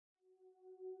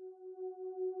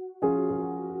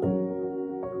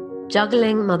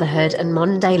Juggling motherhood and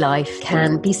modern day life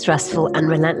can be stressful and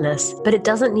relentless, but it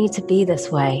doesn't need to be this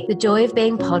way. The Joy of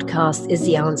Being podcast is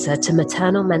the answer to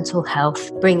maternal mental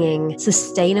health, bringing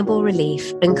sustainable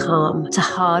relief and calm to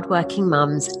hardworking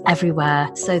mums everywhere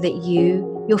so that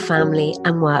you, your family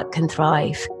and work can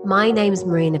thrive. My name's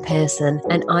Rita Pearson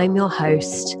and I'm your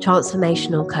host,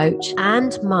 transformational coach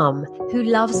and mum who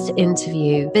loves to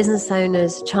interview business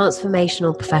owners,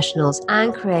 transformational professionals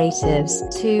and creatives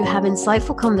to have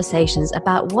insightful conversations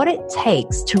about what it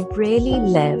takes to really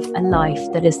live a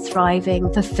life that is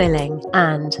thriving, fulfilling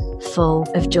and full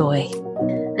of joy.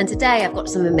 And today I've got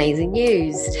some amazing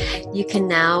news. You can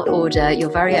now order your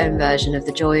very own version of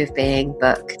the Joy of Being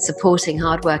book, supporting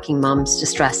hardworking mums to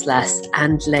stress less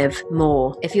and live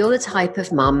more. If you're the type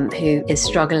of mum who is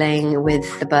struggling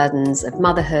with the burdens of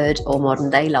motherhood or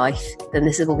modern day life, then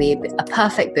this will be a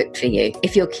perfect book for you.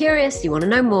 If you're curious, you want to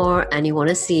know more and you want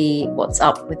to see what's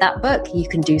up with that book, you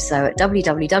can do so at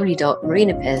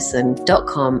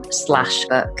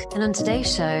www.marinapearson.com/book. And on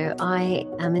today's show, I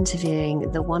am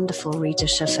interviewing the wonderful Rita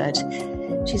Shuford.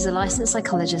 She's a licensed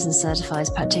psychologist and certified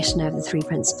practitioner of the three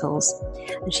principles.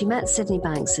 And she met Sydney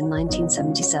Banks in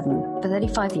 1977. For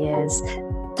 35 years,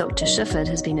 Dr. Shuford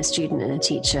has been a student and a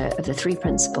teacher of the three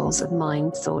principles of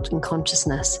mind, thought, and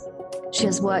consciousness. She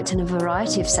has worked in a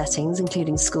variety of settings,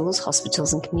 including schools,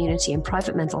 hospitals, and community and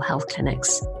private mental health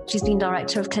clinics. She's been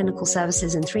director of clinical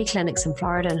services in 3 clinics in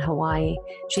Florida and Hawaii.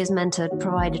 She has mentored,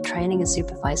 provided training, and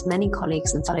supervised many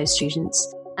colleagues and fellow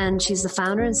students. And she's the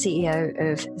founder and CEO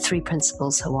of Three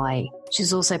Principles Hawaii.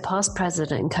 She's also past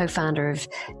president and co-founder of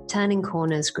Turning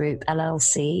Corners Group,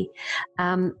 LLC.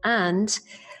 And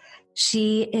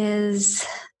she is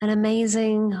an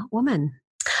amazing woman.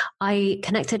 I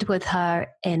connected with her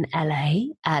in LA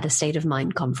at a State of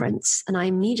Mind conference, and I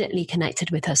immediately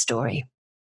connected with her story.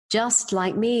 Just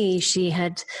like me, she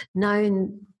had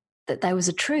known that there was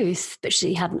a truth, but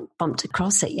she hadn't bumped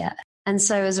across it yet. And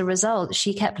so as a result,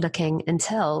 she kept looking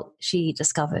until she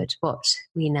discovered what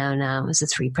we now know as the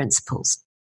three principles.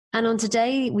 And on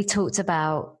today, we talked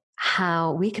about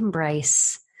how we can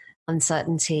embrace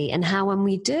uncertainty and how when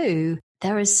we do,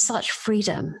 there is such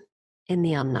freedom in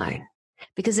the unknown.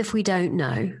 Because if we don't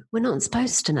know, we're not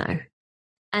supposed to know.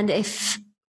 And if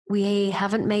we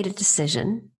haven't made a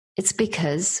decision, it's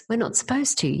because we're not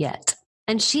supposed to yet.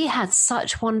 And she had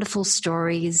such wonderful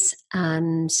stories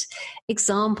and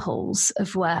examples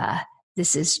of where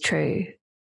this is true.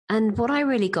 And what I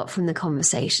really got from the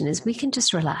conversation is we can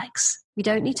just relax. We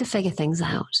don't need to figure things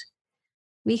out.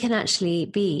 We can actually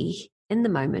be in the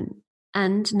moment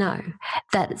and know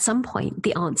that at some point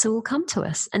the answer will come to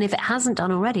us. And if it hasn't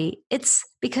done already, it's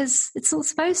because it's not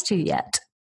supposed to yet.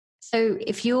 So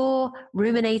if you're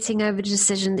ruminating over the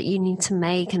decision that you need to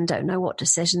make and don't know what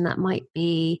decision that might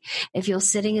be, if you're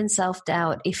sitting in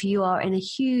self-doubt, if you are in a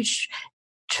huge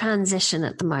transition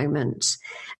at the moment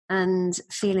and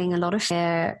feeling a lot of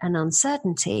fear and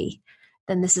uncertainty,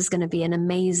 then this is going to be an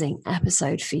amazing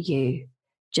episode for you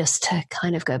just to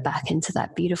kind of go back into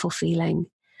that beautiful feeling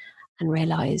and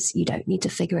realize you don't need to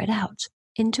figure it out.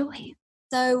 Enjoy.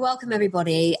 So welcome,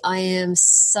 everybody. I am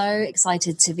so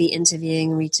excited to be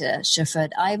interviewing Rita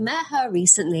Shuford. I met her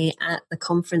recently at the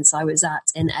conference I was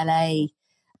at in LA,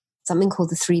 something called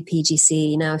the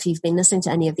 3PGC. Now, if you've been listening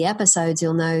to any of the episodes,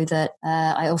 you'll know that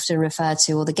I often refer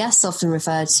to, or the guests often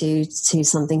refer to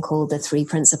something called the three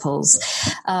principles,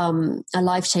 a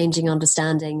life-changing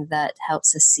understanding that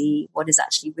helps us see what is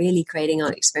actually really creating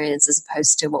our experience as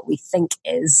opposed to what we think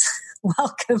is.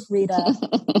 Welcome,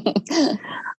 Rita.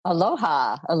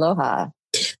 Aloha, aloha.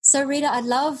 So, Rita, I'd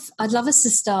love us to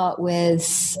start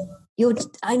with your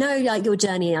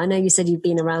journey. I know you said you've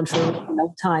been around for a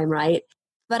long time, right?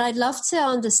 But I'd love to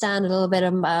understand a little bit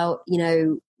about,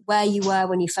 where you were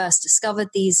when you first discovered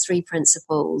these three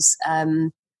principles,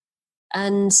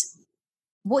 and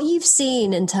what you've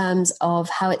seen in terms of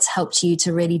how it's helped you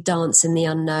to really dance in the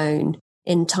unknown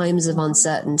in times of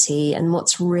uncertainty and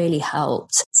what's really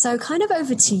helped. So kind of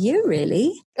over to you,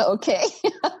 really. Okay.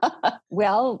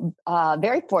 Well,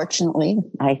 very fortunately,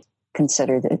 I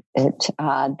considered it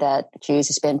that,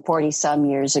 it's been 40 some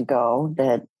years ago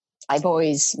that I've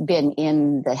always been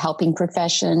in the helping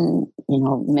profession,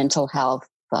 mental health,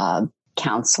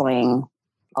 counseling,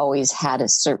 always had a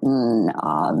certain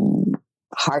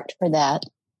heart for that,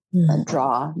 a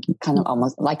draw, kind of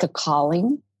almost like a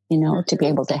calling, to be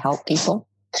able to help people.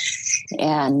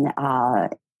 And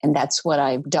that's what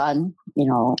I've done,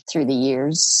 through the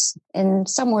years. And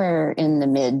somewhere in the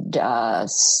mid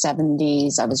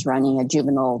 70s, I was running a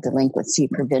juvenile delinquency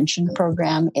prevention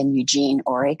program in Eugene,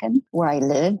 Oregon, where I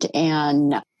lived.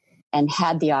 And and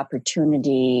had the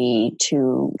opportunity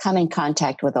to come in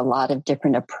contact with a lot of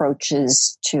different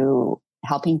approaches to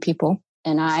helping people.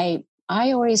 And I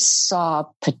always saw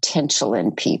potential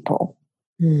in people.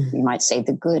 You might say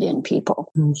the good in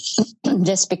people,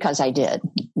 just because I did.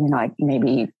 I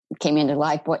maybe came into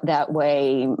life that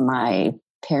way. My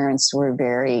parents were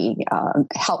very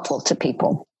helpful to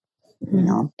people.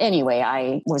 Anyway,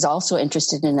 I was also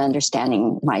interested in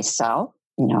understanding myself,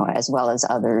 as well as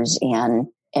others, and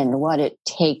what it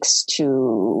takes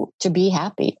to be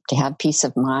happy, to have peace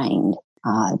of mind,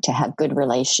 to have good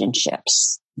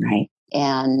relationships, right?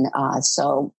 And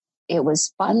so it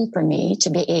was fun for me to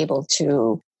be able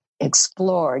to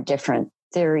explore different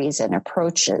theories and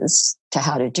approaches to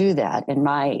how to do that. And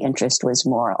my interest was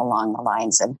more along the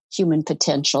lines of human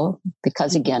potential,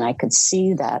 because again, I could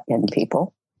see that in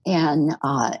people.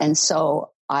 And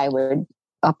so I would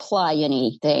apply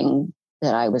anything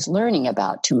that I was learning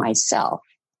about to myself.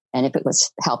 And if it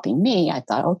was helping me, I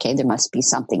thought, okay, there must be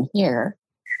something here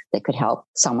that could help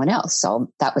someone else.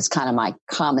 So that was kind of my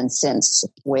common sense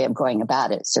way of going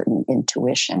about it, certain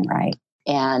intuition, right?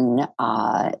 And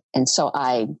so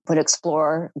I would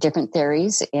explore different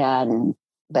theories,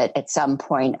 but at some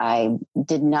point I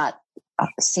did not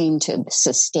seem to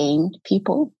sustain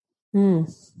people.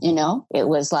 It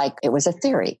was like, it was a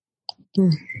theory,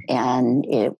 and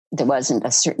there wasn't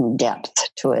a certain depth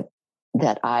to it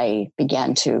that I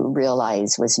began to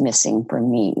realize was missing for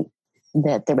me,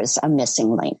 that there was a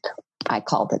missing link. I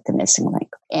called it the missing link.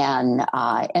 And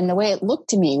the way it looked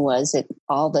to me was that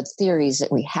all the theories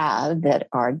that we have that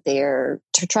are there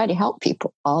to try to help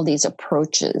people, all these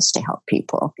approaches to help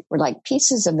people, were like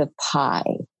pieces of the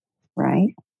pie,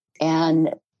 right?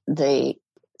 And the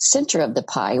center of the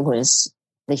pie was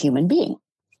the human being,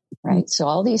 right? So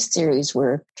all these theories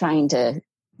were trying to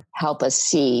help us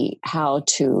see how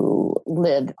to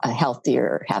live a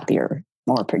healthier, happier,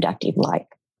 more productive life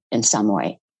in some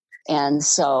way. And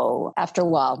so after a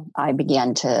while, I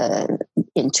began to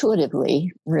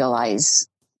intuitively realize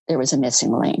there was a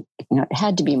missing link. It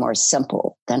had to be more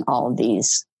simple than all of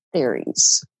these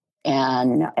theories.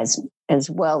 And as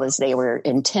well as they were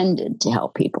intended to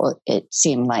help people, it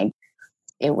seemed like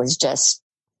it was just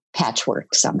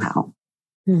patchwork somehow.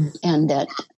 And that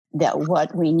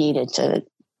what we needed to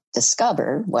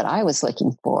discover, what I was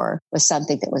looking for, was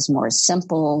something that was more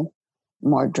simple,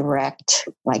 more direct,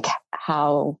 like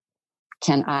how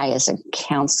can I, as a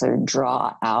counselor,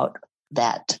 draw out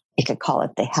that, you could call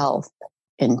it the health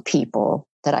in people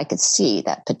that I could see,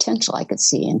 that potential I could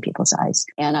see in people's eyes.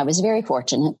 And I was very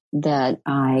fortunate that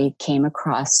I came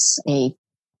across a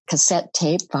cassette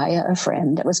tape via a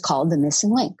friend that was called The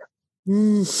Missing Link.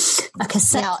 A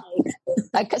cassette tape.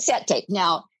 A cassette tape.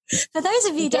 Now, for those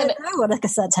of you who don't know what a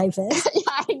cassette tape is.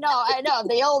 I know,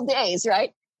 the old days,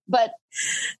 right? But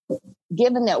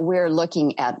given that we're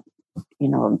looking at,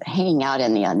 hanging out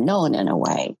in the unknown in a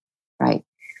way, right?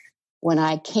 When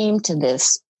I came to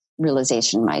this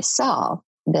realization myself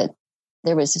that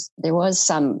there was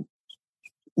some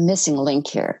missing link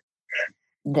here,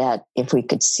 that if we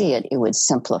could see it, it would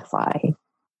simplify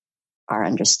our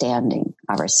understanding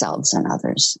of ourselves and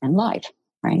others and life,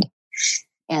 right?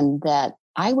 And that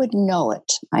I would know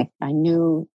it. I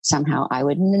knew somehow I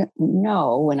would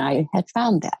know when I had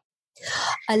found that.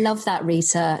 I love that,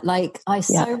 Rita. I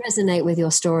so resonate with your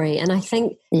story. And I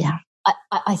think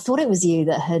I thought it was you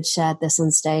that had shared this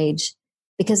on stage,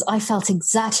 because I felt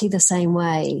exactly the same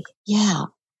way. Yeah.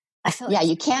 I felt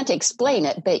you can't explain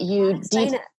it, but you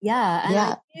did. Yeah.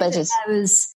 And but there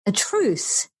was a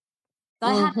truth that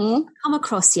I hadn't come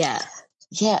across yet.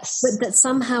 Yes. But that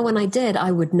somehow when I did,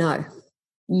 I would know.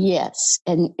 Yes.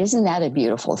 And isn't that a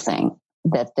beautiful thing?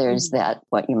 That there's that,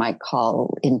 what you might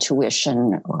call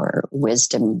intuition or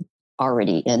wisdom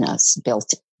already in us,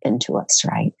 built into us,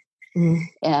 right?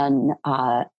 And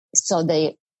so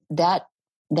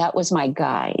that was my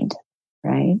guide,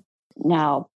 right?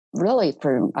 Now, really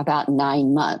for about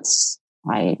 9 months,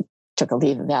 I took a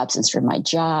leave of absence from my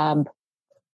job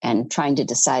and trying to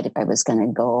decide if I was going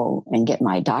to go and get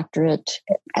my doctorate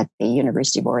at the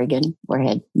University of Oregon, where I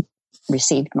had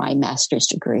received my master's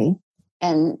degree.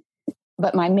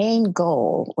 But my main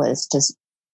goal was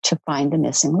to find the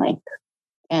missing link.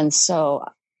 And so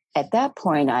at that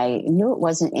point, I knew it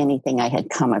wasn't anything I had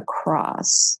come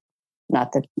across,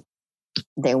 not that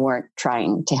they weren't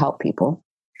trying to help people.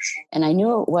 And I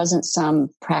knew it wasn't some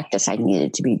practice I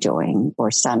needed to be doing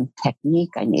or some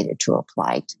technique I needed to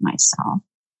apply to myself,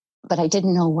 but I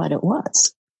didn't know what it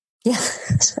was. Yeah.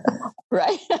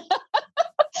 Right.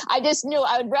 I just knew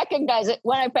I would recognize it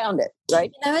when I found it,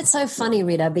 right? It's so funny,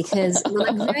 Rita, because when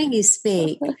I'm hearing you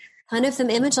speak, kind of the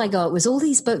image I got was all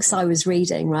these books I was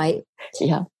reading, right?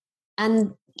 Yeah.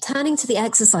 And turning to the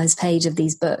exercise page of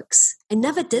these books, I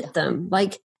never did them.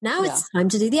 Like, now it's time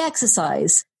to do the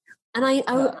exercise. And I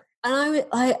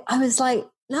was like,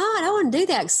 no, I don't want to do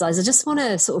the exercise. I just want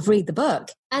to sort of read the book.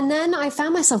 And then I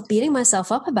found myself beating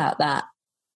myself up about that.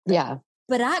 Yeah.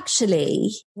 But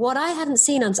actually, what I hadn't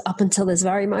seen up until this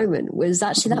very moment was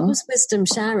actually that was wisdom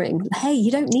sharing. Hey,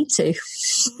 you don't need to.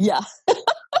 Yeah.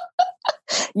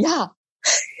 Yeah.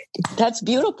 That's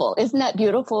beautiful. Isn't that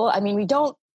beautiful? I mean,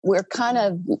 we're kind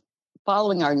of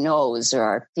following our nose or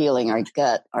our feeling, our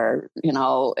gut, or,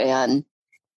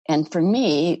 and for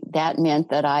me, that meant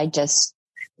that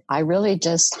I really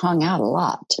just hung out a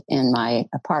lot in my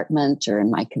apartment or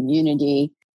in my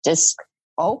community, just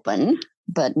open,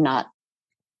 but not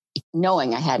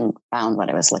knowing I hadn't found what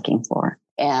I was looking for.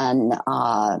 And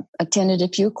attended a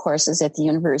few courses at the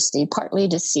university, partly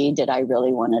to see did I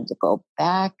really wanted to go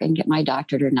back and get my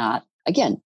doctorate or not.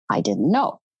 Again, I didn't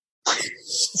know.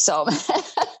 So,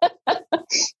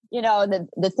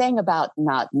 the thing about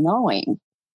not knowing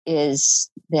is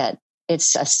that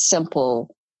it's a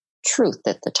simple truth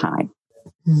at the time.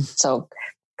 So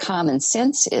common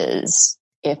sense is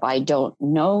if I don't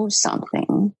know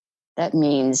something, that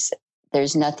means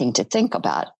there's nothing to think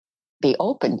about. Be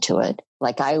open to it.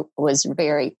 Like I was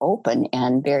very open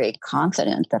and very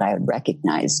confident that I would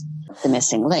recognize the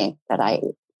missing link that I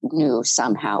knew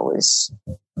somehow was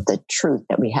the truth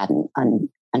that we hadn't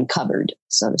uncovered,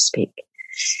 so to speak.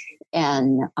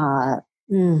 And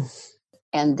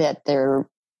that there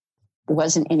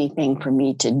wasn't anything for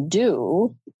me to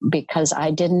do because I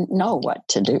didn't know what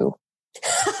to do.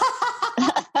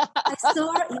 I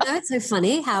saw, it's so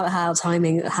funny how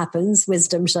timing happens.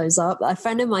 Wisdom shows up. A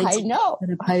friend of mine put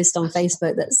a post on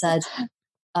Facebook that said,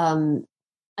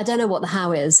 I don't know what the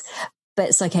how is, but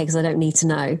it's okay because I don't need to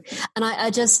know. And I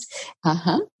just,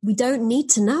 we don't need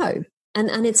to know.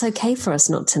 And it's okay for us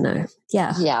not to know.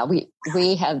 Yeah. Yeah.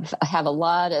 We have a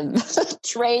lot of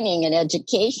training and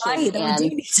education. Right. And we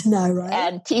do need to know, right?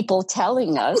 And people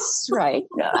telling us, right.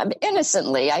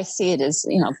 Innocently, I see it as,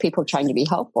 people trying to be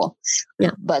helpful.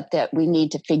 Yeah. But that we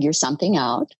need to figure something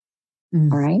out.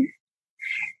 Mm. Right.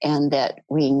 And that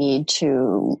we need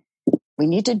to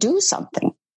do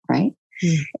something. Right.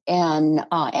 Mm.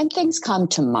 And things come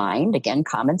to mind, again,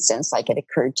 common sense, like it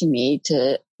occurred to me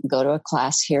to go to a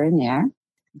class here and there,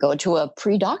 go to a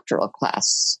pre-doctoral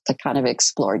class to kind of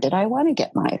explore, did I want to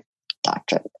get my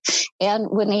doctorate? And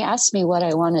when they asked me what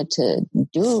I wanted to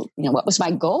do, what was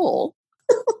my goal,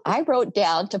 I wrote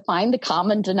down to find the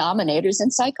common denominators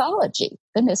in psychology,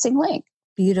 the missing link.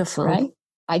 Beautiful. Right?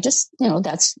 I just,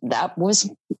 that was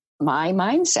my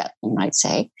mindset, you might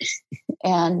say.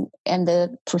 And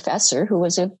the professor, who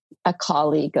was a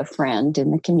colleague, a friend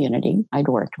in the community I'd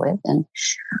worked with, and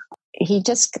he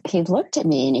looked at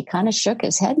me and he kind of shook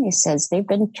his head and he says, they've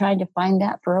been trying to find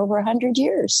that for over 100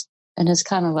 years. And it's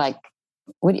kind of like,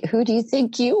 who do you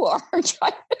think you are?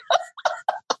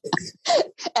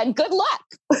 And good luck.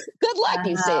 Good luck, wow.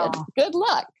 He said. Good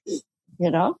luck.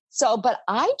 So, but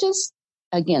I just,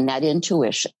 again, that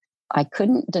intuition, I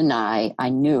couldn't deny, I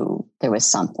knew there was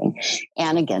something.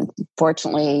 And again,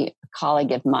 fortunately, a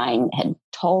colleague of mine had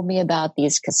told me about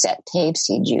these cassette tapes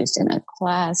he'd used in a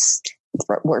class.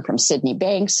 Were from Sydney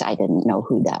Banks. I didn't know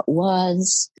who that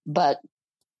was, but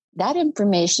that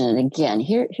information, and again,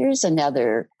 here's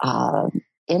another,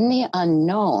 in the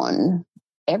unknown,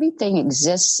 everything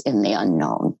exists in the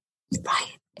unknown.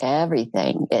 Right.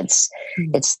 Everything. It's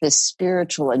the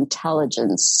spiritual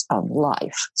intelligence of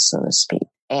life, so to speak.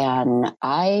 And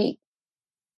I'm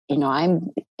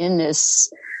in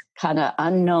this kind of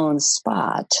unknown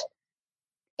spot,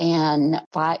 and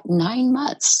 9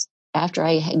 months after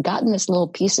I had gotten this little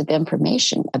piece of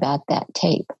information about that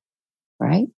tape,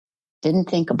 right? Didn't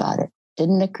think about it.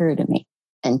 Didn't occur to me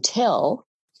until,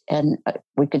 and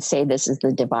we could say this is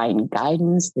the divine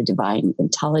guidance, the divine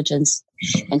intelligence,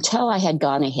 until I had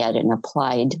gone ahead and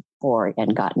applied for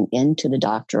and gotten into the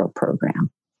doctoral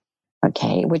program.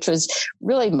 Okay. Which was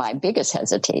really my biggest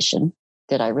hesitation.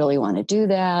 Did I really want to do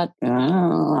that?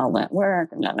 All that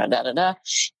work,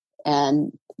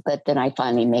 but then I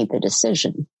finally made the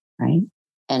decision. Right.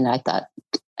 And I thought,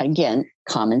 again,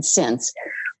 common sense.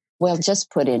 Well, just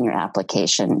put in your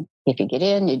application. If you get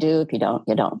in, you do. If you don't,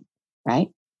 you don't. Right.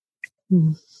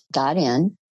 Mm. Got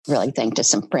in, really thanks to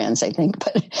some friends, I think,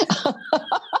 but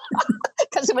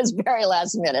because it was very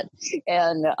last minute.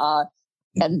 And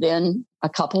then a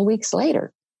couple of weeks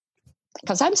later,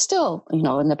 because I'm still,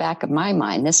 in the back of my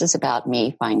mind, this is about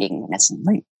me finding the missing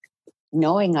link,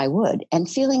 knowing I would and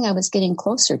feeling I was getting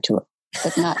closer to it.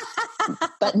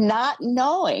 but not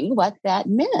knowing what that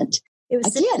meant.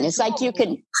 Again, it's like you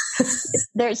can,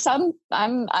 there's some,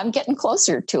 I'm getting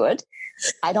closer to it.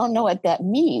 I don't know what that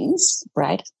means,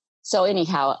 right? So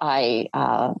anyhow,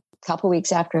 a couple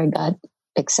weeks after I got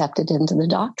accepted into the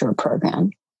doctoral program,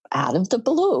 out of the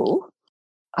blue,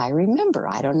 I remember,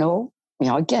 I don't know,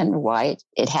 again, why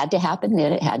it had to happen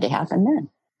then, it had to happen then.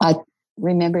 I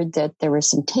remembered that there were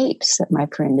some tapes that my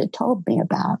friend had told me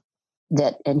about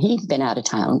and he'd been out of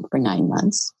town for 9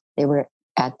 months. They were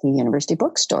at the university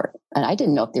bookstore. And I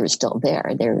didn't know if they were still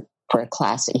there. They're for a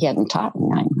class that he hadn't taught in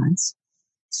 9 months.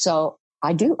 So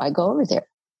I go over there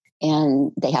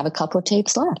and they have a couple of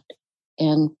tapes left.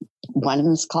 And one of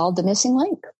them is called The Missing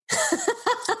Link.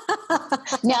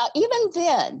 Now, even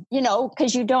then,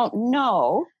 because you don't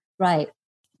know. Right.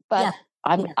 But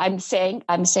yeah. I'm saying,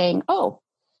 oh,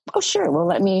 sure.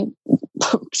 Well,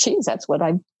 geez, that's what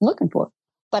I'm looking for.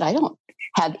 But I don't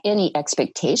have any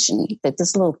expectation that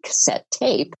this little cassette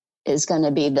tape is going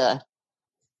to be the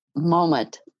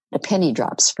moment the penny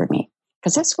drops for me,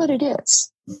 because that's what it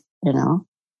is,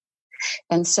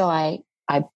 And so I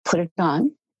put it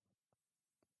on.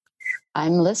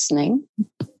 I'm listening,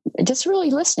 just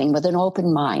really listening with an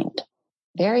open mind,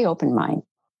 very open mind,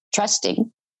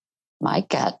 trusting my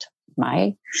gut,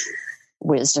 my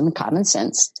wisdom, common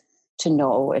sense to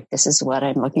know if this is what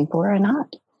I'm looking for or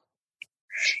not.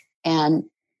 And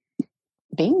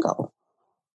bingo,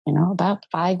 about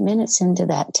 5 minutes into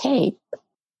that tape,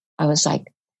 I was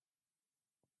like,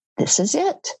 this is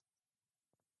it.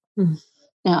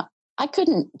 Now, I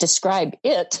couldn't describe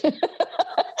it,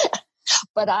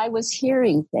 but I was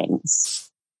hearing things.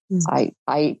 I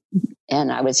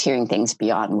was hearing things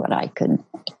beyond what I could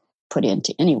put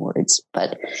into any words,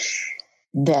 but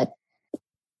that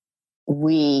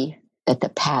the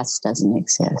past doesn't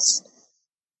exist.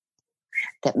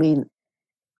 That we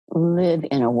live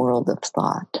in a world of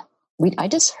thought. I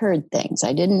just heard things.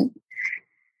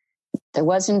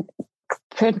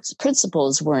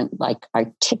 Principles weren't like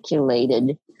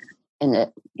articulated in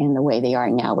the way they are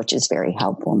now, which is very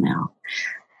helpful now.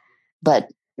 But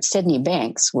Sydney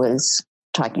Banks was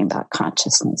talking about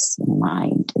consciousness and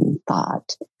mind and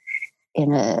thought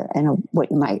in a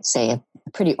what you might say a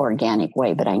pretty organic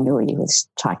way, but I knew he was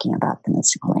talking about the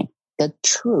missing link, the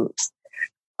truth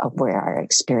of where our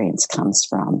experience comes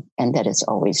from, and that is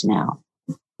always now.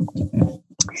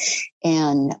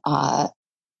 And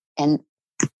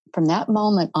from that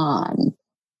moment on,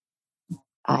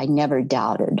 I never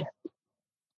doubted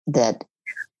that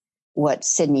what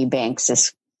Sydney Banks,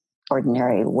 this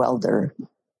ordinary welder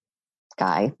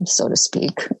guy, so to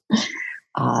speak,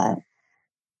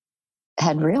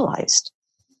 had realized,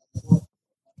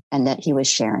 and that he was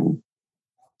sharing,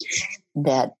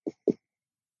 that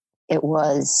it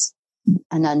was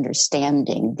an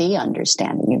understanding,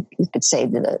 you could say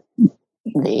that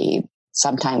the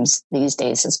sometimes these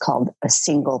days is called a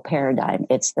single paradigm.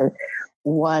 It's the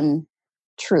one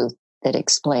truth that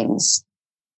explains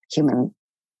human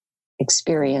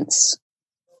experience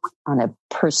on a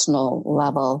personal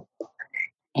level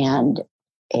and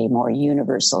a more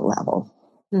universal level.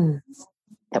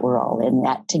 That we're all in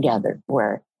that together.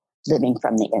 We're living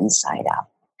from the inside out.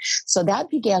 So that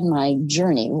began my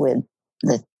journey with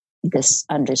this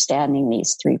understanding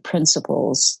these three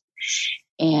principles.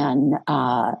 And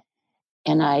I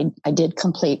did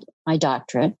complete my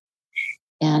doctorate,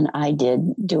 and I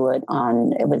did do it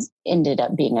ended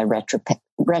up being a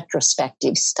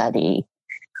retrospective study,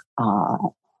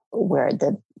 where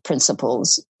the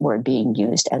principles were being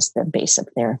used as the base of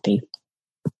therapy.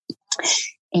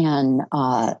 And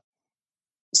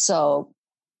so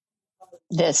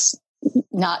this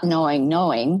not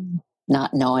knowing,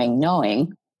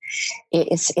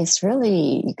 it's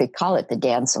really, you could call it the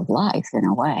dance of life in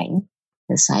a way.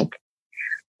 It's like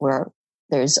where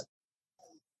there's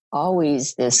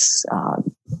always this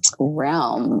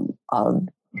realm of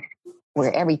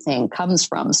where everything comes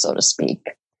from, so to speak.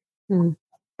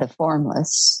 The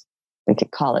formless, we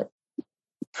could call it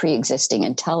pre-existing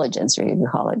intelligence, or you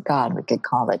could call it God, we could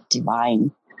call it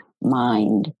divine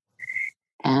mind,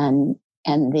 and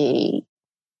the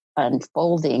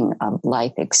unfolding of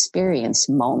life experience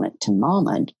moment to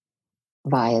moment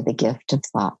via the gift of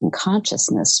thought and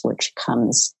consciousness, which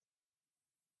comes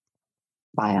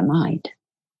via mind.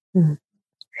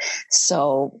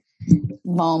 So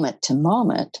moment to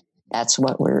moment, that's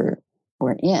what we're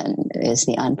in, is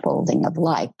the unfolding of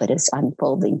life, but it's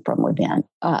unfolding from within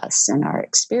us, and our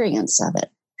experience of it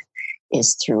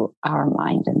is through our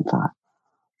mind and thought,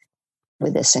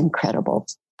 with this incredible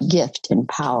gift and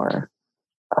power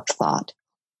of thought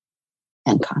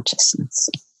and consciousness.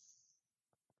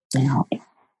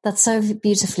 That's so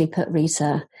beautifully put,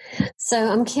 Rita.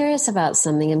 So I'm curious about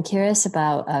something. I'm curious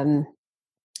about,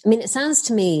 it sounds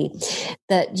to me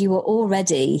that you were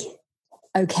already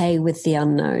okay with the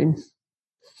unknown.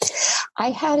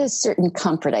 I had a certain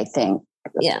comfort, I think.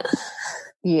 Yeah.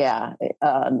 Yeah.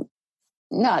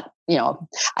 Not,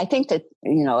 I think that,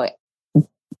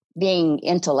 being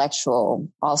intellectual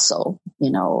also,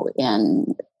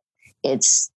 and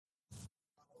it's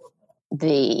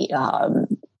the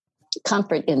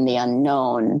comfort in the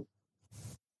unknown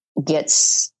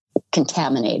gets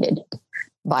contaminated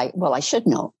by, well, I should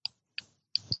know.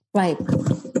 Right.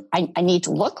 I need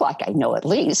to look like I know at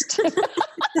least.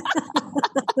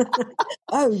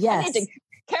 Oh, yes. I need to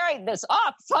carry this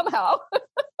off somehow.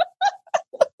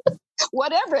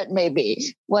 Whatever it may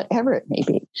be.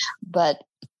 But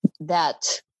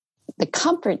that the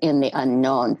comfort in the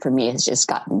unknown for me has just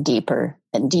gotten deeper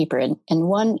and deeper. And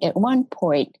at one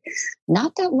point,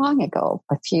 not that long ago,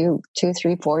 2,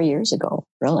 3, 4 years ago,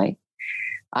 really,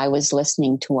 I was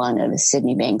listening to one of the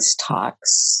Sydney Banks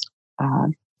talks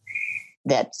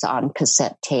that's on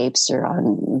cassette tapes or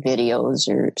on videos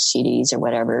or CDs or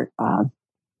whatever.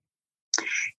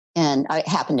 And I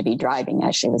happened to be driving.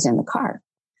 Actually, I was in the car.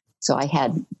 So I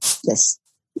had this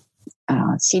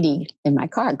CD in my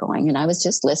car going, and I was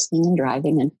just listening and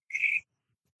driving.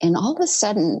 And all of a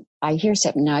sudden, I hear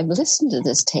something. Now, I've listened to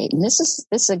this tape, and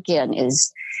this again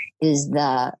is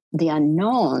the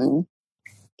unknown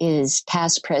is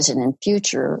past, present, and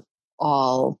future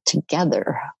all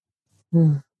together.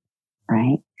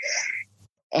 Right?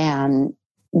 And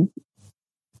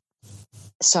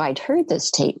so I'd heard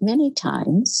this tape many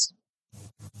times.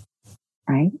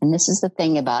 Right? And this is the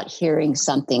thing about hearing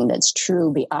something that's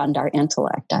true beyond our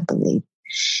intellect, I believe,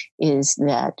 is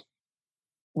that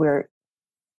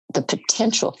the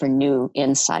potential for new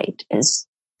insight is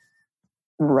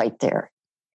right there,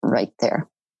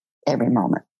 every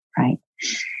moment, right?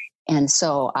 And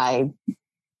so I'm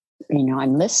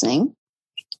listening,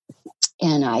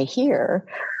 and I hear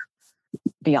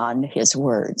beyond his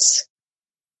words.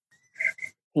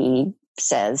 He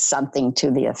says something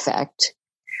to the effect,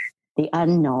 the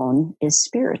unknown is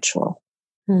spiritual.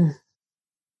 And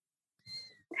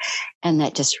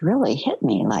that just really hit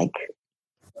me, like,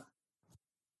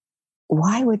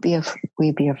 why would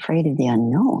we be afraid of the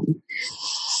unknown?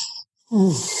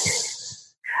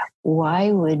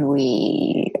 Why would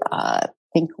we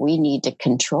think we need to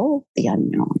control the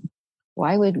unknown?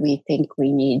 Why would we think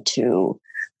we need to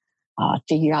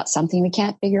figure out something we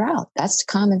can't figure out? That's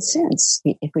common sense.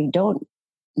 If we don't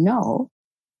know,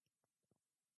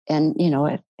 and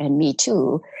me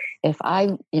too, if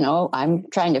I'm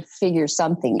trying to figure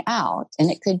something out,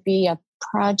 and it could be a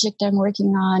project I'm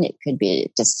working on, it could be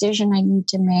a decision I need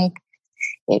to make,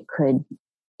 it could,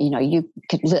 you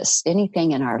could list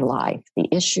anything in our life, the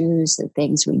issues, the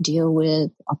things we deal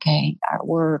with, okay, our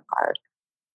work, our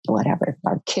whatever,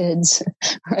 our kids,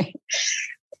 right?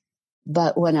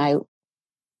 But when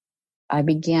I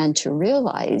began to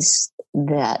realize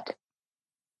that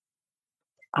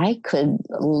I could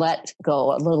let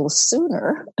go a little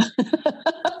sooner,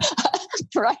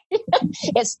 right?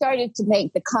 It started to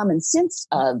make the common sense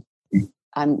of,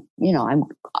 I'm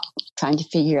trying to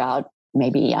figure out,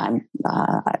 maybe I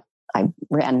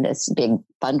ran this big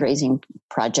fundraising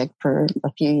project for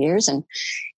a few years, and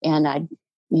I,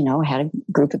 had a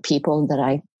group of people that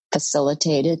I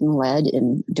facilitated and led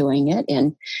in doing it.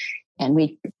 And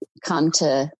we come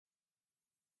to,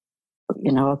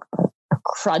 a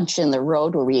crunch in the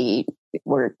road where we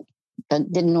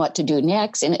didn't know what to do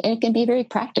next. And it can be very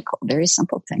practical, very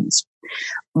simple things.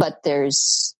 But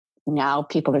now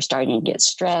people are starting to get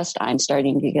stressed. I'm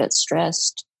starting to get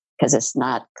stressed because it's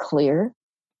not clear,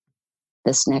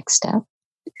 this next step.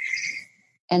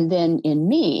 And then in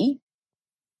me,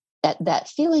 that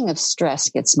feeling of stress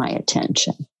gets my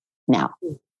attention now,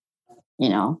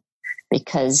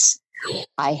 because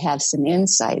I have some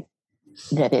insight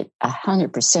that it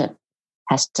 100%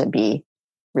 has to be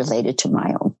related to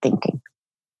my own thinking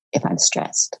if I'm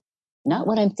stressed, not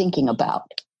what I'm thinking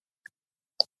about,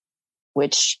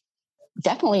 which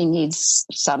definitely needs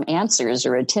some answers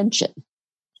or attention.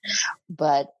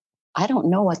 But I don't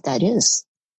know what that is.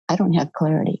 I don't have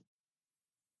clarity.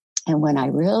 And when I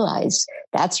realize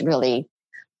that's really,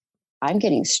 I'm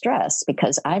getting stressed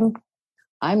because I'm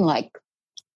like,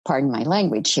 pardon my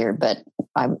language here, but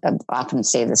I often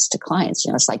say this to clients,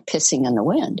 it's like pissing in the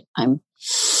wind. I'm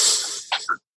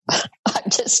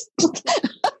just,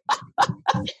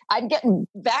 I'm getting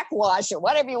backwash or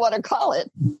whatever you want to call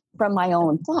it from my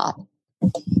own thought,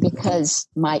 because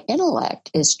my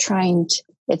intellect is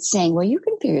it's saying, well, you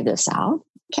can figure this out.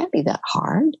 It can't be that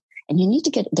hard.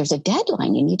 and there's a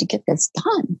deadline. You need to get this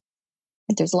done.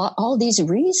 There's all these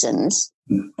reasons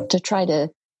to try to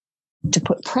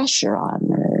put pressure on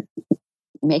or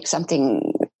make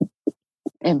something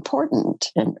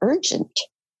important and urgent,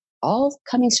 all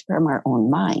coming from our own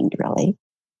mind, really.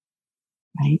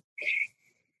 Right.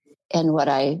 And what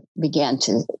I began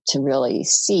to really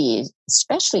see,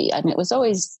 especially, it was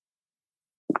always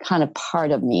kind of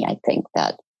part of me, I think,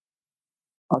 that,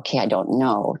 okay, I don't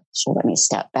know, so let me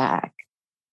step back.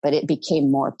 But it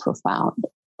became more profound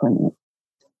for me.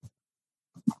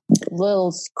 A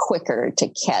little quicker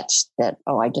to catch that,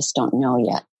 I just don't know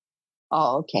yet.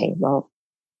 Oh, okay, well,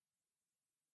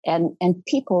 and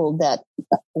people that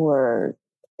were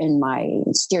in my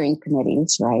steering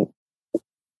committees, right,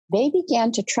 they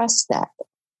began to trust that.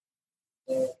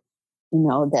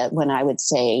 That when I would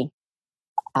say,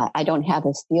 I don't have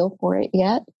a feel for it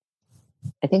yet,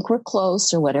 I think we're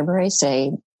close or whatever I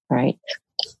say, right?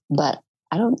 But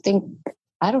I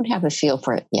don't have a feel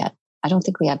for it yet. I don't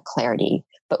think we have clarity,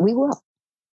 but we will.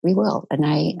 We will. And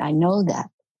I know that.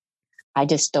 I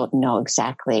just don't know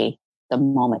exactly the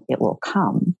moment it will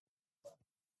come.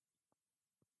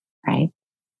 Right?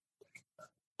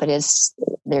 But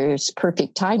there's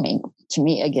perfect timing. To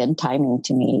me, again, timing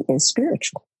to me is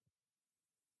spiritual.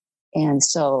 And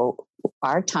so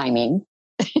our timing.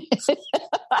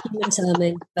 Human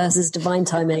timing versus divine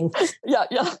timing. Yeah.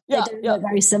 They do look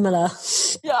very similar.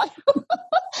 Yeah.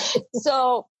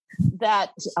 So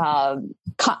that,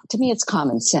 to me, it's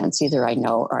common sense. Either I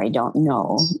know or I don't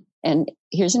know. And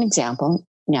here's an example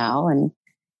now. And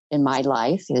in my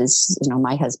life is,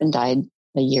 my husband died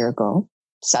a year ago,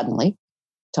 suddenly,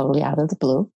 totally out of the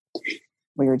blue.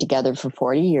 We were together for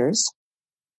 40 years.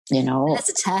 That's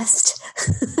a test.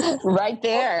 Right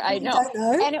there. I know. Don't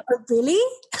know. And really?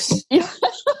 Yeah.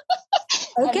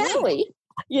 Okay. Really,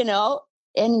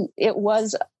 and it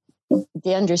was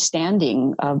the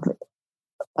understanding of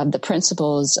the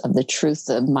principles of the truth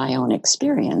of my own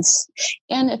experience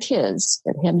and of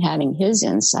him having his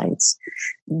insights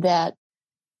that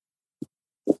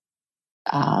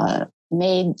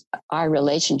made our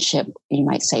relationship, you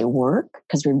might say, work,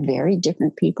 because we're very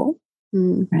different people,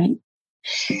 right?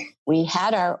 We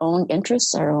had our own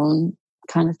interests, our own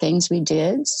kind of things we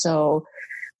did. So,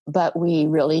 but we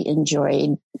really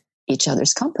enjoyed each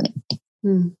other's company,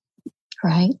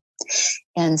 right?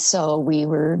 And so we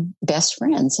were best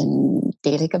friends and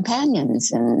daily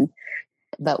companions,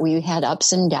 but we had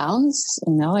ups and downs,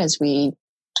 as we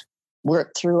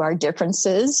worked through our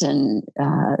differences and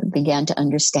began to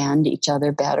understand each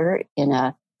other better in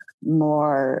a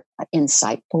more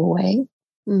insightful way.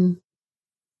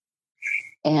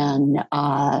 And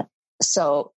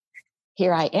so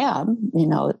here I am,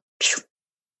 we're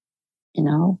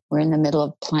in the middle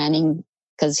of planning,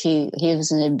 because he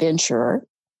was an adventurer,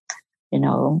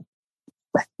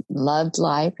 loved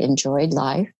life, enjoyed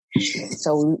life.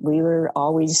 So we were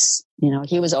always,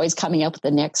 he was always coming up with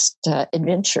the next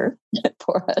adventure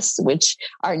for us, which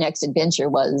our next adventure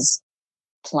was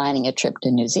planning a trip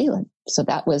to New Zealand. So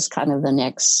that was kind of the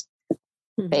next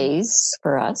phase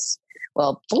for us.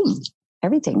 Well, boom,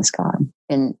 everything's gone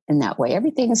in that way.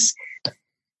 Everything's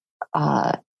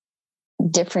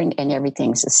different and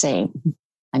everything's the same.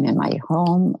 I'm in my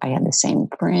home. I have the same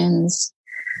friends.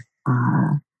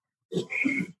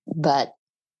 But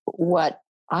what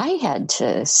I had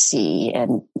to see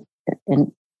and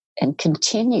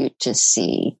continue to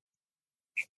see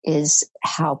is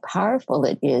how powerful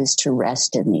it is to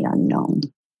rest in the unknown.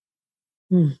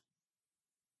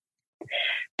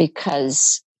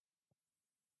 Because,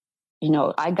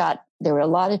 there were a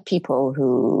lot of people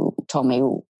who told me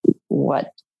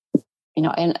what,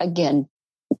 and again,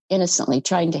 innocently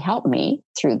trying to help me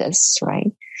through this,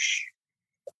 right?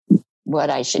 What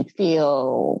I should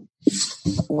feel,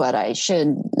 what I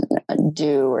should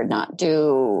do or not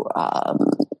do.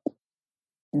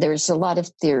 There's a lot of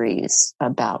theories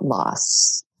about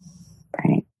loss,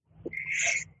 right?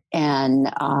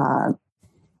 And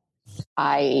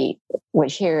I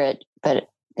would hear it, but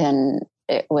then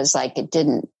it was like it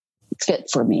didn't fit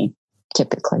for me,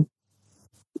 typically,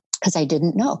 because I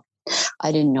didn't know.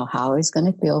 I didn't know how I was going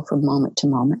to feel from moment to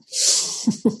moment.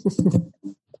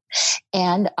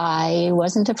 And I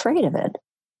wasn't afraid of it.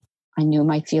 I knew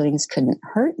my feelings couldn't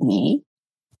hurt me.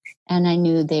 And I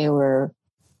knew they were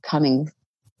coming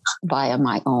via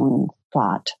my own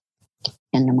thought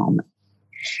in the moment.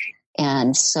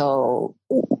 And so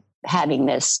having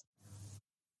this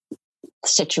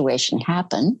situation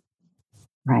happen,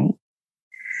 right,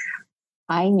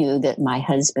 I knew that my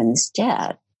husband's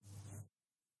death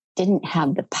didn't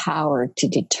have the power to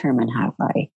determine how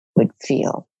I would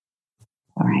feel.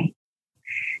 All right.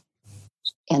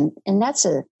 And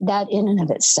that in and of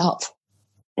itself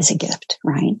is a gift,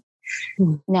 right?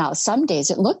 Mm. Now, some days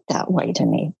it looked that way to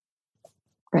me,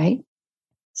 right?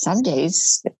 Some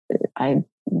days I'd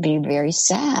be very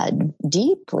sad,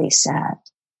 deeply sad,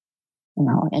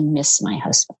 and miss my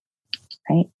husband,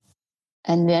 right?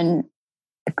 And then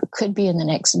it could be in the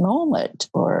next moment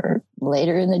or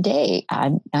later in the day,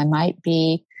 I might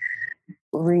be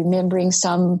remembering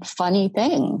some funny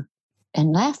thing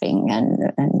and laughing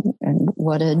and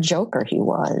what a joker he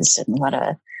was, and what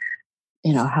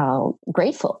how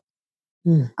grateful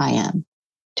I am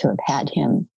to have had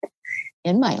him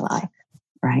in my life,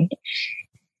 right?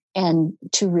 And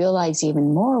to realize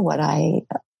even more what I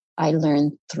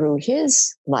learned through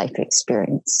his life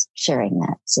experience, sharing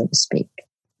that, so to speak.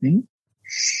 Right?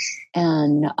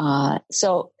 And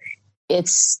so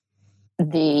it's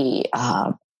when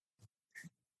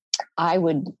I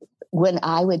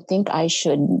would think I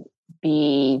should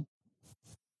be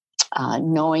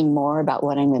knowing more about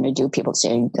what I'm going to do, people say,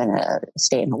 you're going to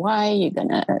stay in Hawaii, you're going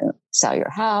to sell your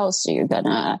house, or you're going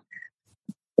to,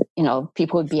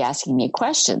 people would be asking me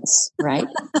questions, right?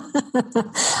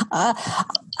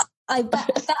 I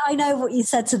bet I know what you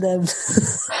said to them.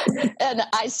 And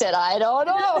I said, I don't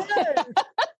know.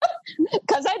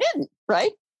 Because I didn't,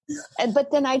 right?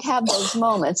 But then I'd have those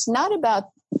moments, not about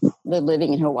the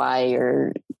living in Hawaii,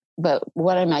 but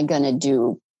what am I going to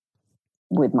do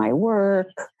with my work?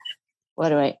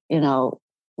 Am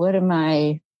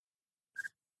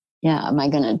I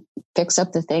going to fix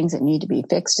up the things that need to be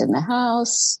fixed in the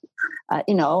house? I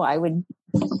would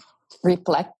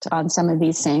reflect on some of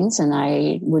these things, and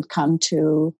I would come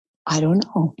to, I don't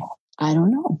know.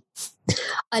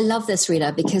 I love this,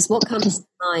 Rita, because what comes to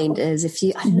mind is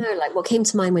what came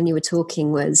to mind when you were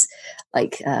talking was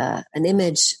like an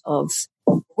image of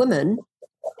a woman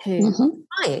who's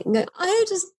crying. I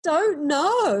just don't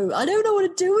know. I don't know what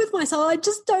to do with myself. I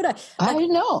just don't know. I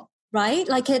know. Right?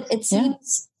 Like it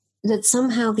seems that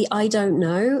somehow the I don't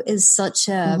know is such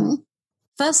a,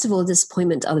 first of all,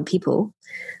 disappointment to other people.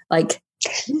 Like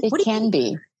it can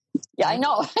be. Yeah, I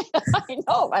know.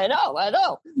 I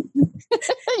know.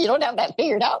 You don't have that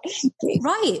figured out.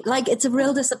 Right. Like it's a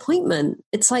real disappointment.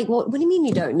 It's like, what do you mean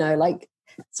you don't know? Like,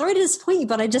 sorry to disappoint you,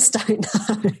 but I just don't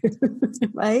know.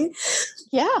 Right?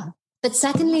 Yeah. But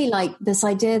secondly, like this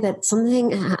idea that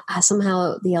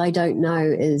somehow the I don't know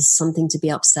is something to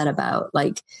be upset about,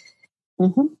 like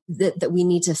that we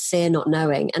need to fear not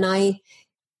knowing. And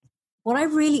what I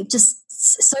really just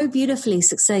so beautifully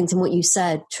succinct in what you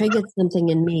said triggered something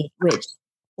in me, which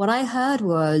what I heard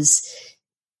was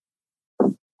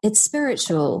it's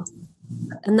spiritual,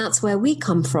 and that's where we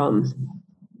come from.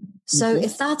 So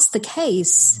if that's the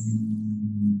case,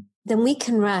 then we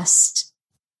can rest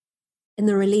in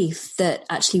the relief that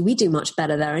actually we do much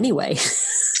better there anyway.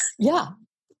 Yeah.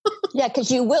 Yeah,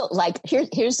 because you will. Like,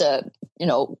 here's a,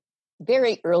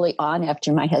 very early on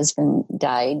after my husband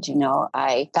died,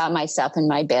 I found myself in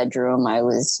my bedroom. I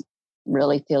was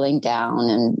really feeling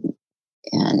down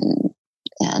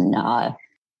and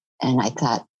I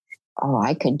thought,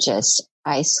 I could just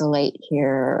isolate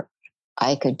here.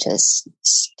 I could just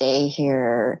stay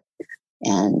here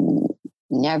and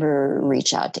never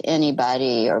reach out to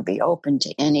anybody or be open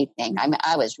to anything. I mean,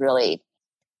 I was really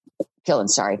feeling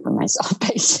sorry for myself,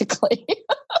 basically.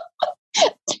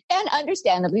 And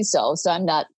understandably so. So I'm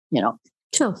not,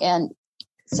 Sure. And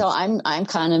so I'm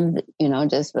kind of,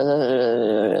 just,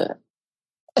 and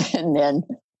then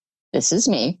this is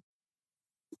me.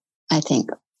 I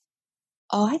think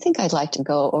I'd like to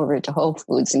go over to Whole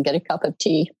Foods and get a cup of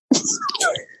tea.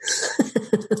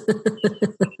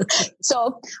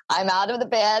 So I'm out of the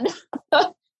bed.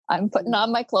 I'm putting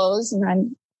on my clothes and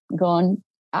I'm going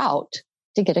out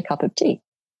to get a cup of tea.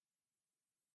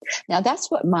 Now, that's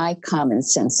what my common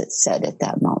sense had said at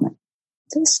that moment.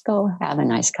 Just go have a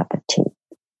nice cup of tea.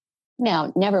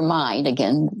 Now, never mind,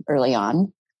 again, early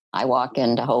on, I walk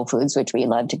into Whole Foods, which we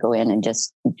love to go in and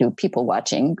just do people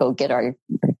watching, go get our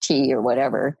tea or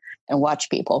whatever and watch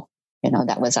people.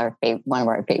 That was one of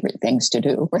our favorite things to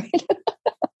do, right?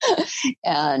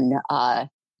 And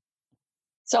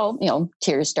so,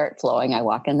 tears start flowing. I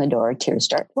walk in the door, tears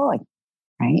start flowing,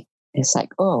 right? It's like,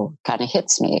 kind of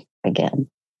hits me again.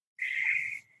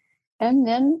 And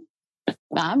then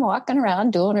I'm walking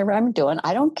around doing whatever I'm doing.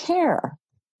 I don't care,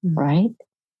 right?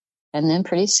 And then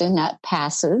pretty soon that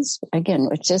passes. Again,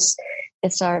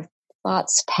 it's our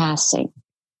thoughts passing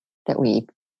that we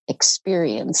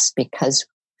experience because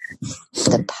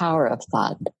the power of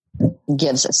thought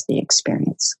gives us the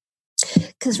experience.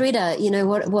 Because Rita,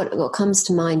 what comes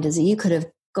to mind is that you could have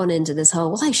gone into this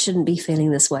whole, well, I shouldn't be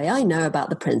feeling this way. I know about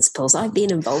the principles. I've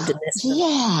been involved in this.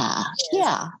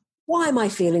 Yeah. Why am I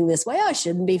feeling this way? I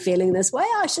shouldn't be feeling this way.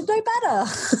 I should know better.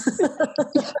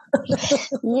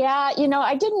 Yeah,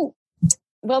 I didn't.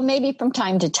 Well, maybe from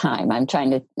time to time, I'm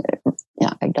trying to,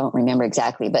 I don't remember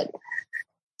exactly, but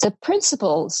the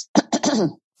principles,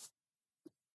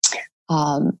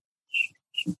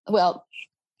 well,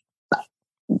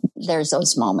 there's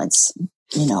those moments,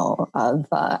 of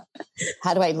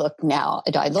how do I look now?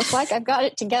 Do I look like I've got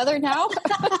it together now?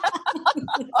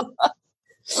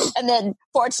 And then,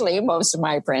 fortunately, most of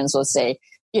my friends will say,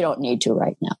 you don't need to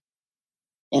right now.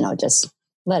 Just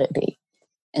let it be.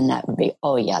 And that would be,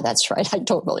 oh, yeah, that's right. I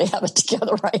don't really have it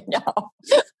together right now.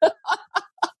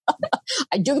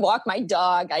 I do walk my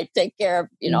dog. I take care of,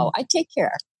 I take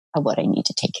care of what I need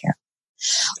to take care of.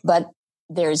 But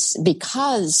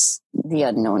because the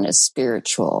unknown is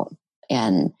spiritual,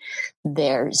 and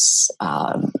there's,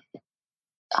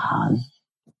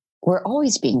 we're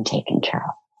always being taken care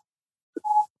of,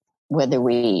 whether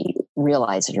we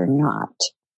realize it or not,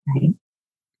 right?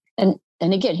 And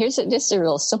again, here's just a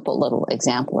real simple little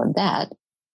example of that.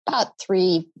 About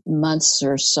 3 months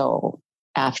or so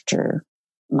after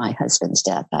my husband's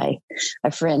death,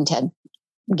 a friend had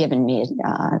given me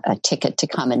a ticket to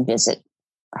come and visit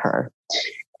her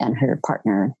and her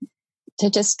partner, to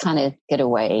just kind of get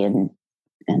away and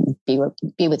be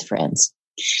with friends.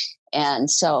 And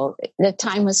so the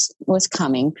time was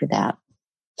coming for that.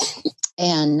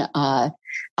 And I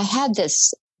had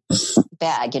this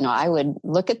bag, I would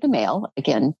look at the mail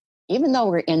again, even though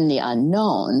we're in the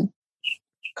unknown.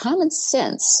 Common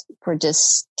sense for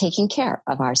just taking care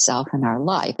of ourselves and our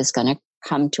life is going to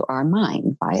come to our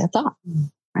mind by a thought,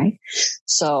 right?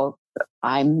 So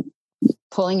I'm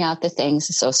pulling out the things,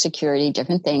 Social Security,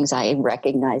 different things I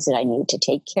recognize that I need to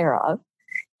take care of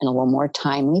in a little more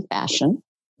timely fashion,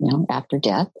 after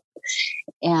death.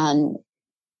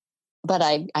 But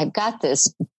I've got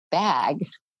this bag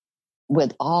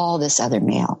with all this other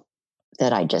mail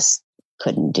that I just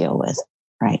couldn't deal with,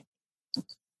 right?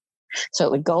 So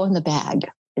it would go in the bag.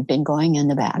 It'd been going in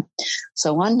the bag.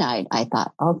 So one night I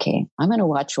thought, okay, I'm going to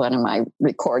watch one of my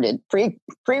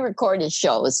pre-recorded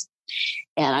shows,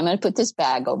 and I'm going to put this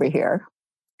bag over here,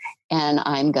 and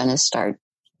I'm going to start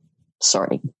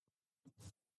sorting,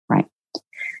 right?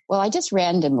 Well, I just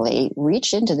randomly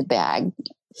reached into the bag,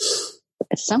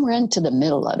 somewhere into the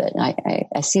middle of it. And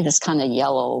I see this kind of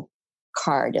yellow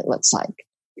card, it looks like.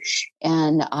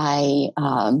 And I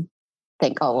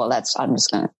think, oh, well, I'm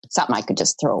just going to, something I could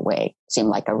just throw away. Seemed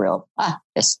like a real,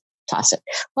 just toss it.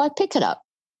 Well, I pick it up.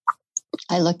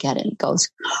 I look at it and it goes,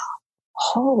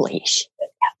 holy shit.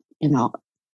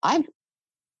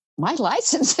 My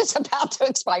license is about to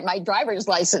expire. My driver's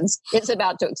license is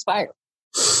about to expire.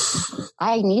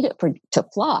 I need it to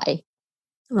fly.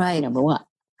 Right. Number one.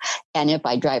 And if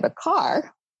I drive a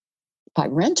car, if I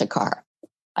rent a car,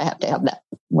 I have to have that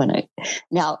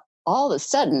now all of a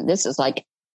sudden, this is like,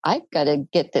 I've got to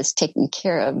get this taken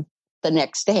care of the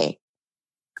next day,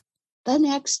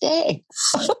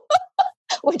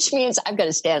 which means I've got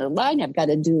to stand in line. I've got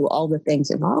to do all the things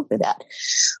involved with that.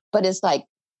 But it's like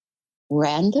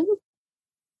random.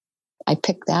 I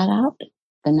picked that out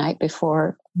the night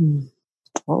before.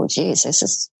 Oh, geez,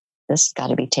 this got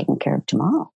to be taken care of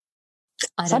tomorrow.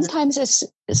 Sometimes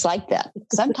it's like that.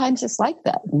 Sometimes it's like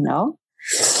that,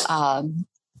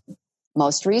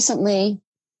 most recently,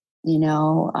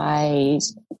 I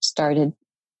started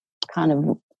kind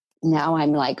of, now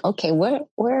I'm like, okay,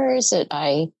 where is it?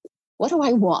 What do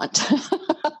I want?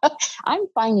 I'm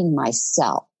finding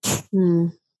myself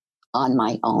on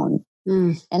my own.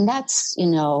 And that's,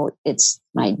 it's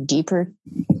my deeper,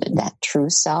 that true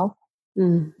self.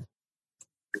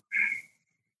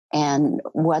 And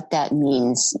what that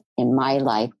means in my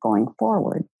life going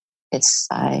forward,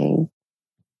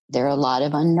 there are a lot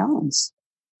of unknowns,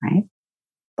 right?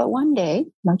 But one day,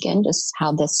 again, just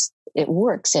how it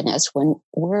works in us when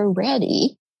we're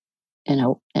ready, in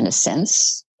a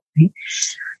sense, right?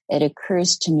 It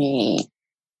occurs to me,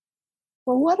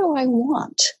 well, what do I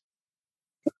want?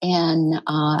 And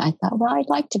I thought, well, I'd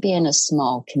like to be in a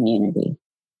small community,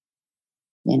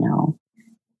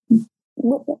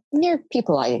 near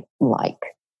people I like.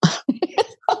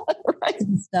 Right?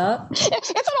 Stop. If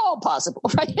at all possible,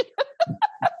 right?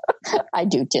 I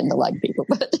do tend to like people,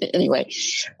 but anyway.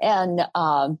 And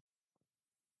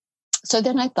so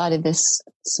then I thought of this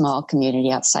small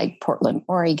community outside Portland,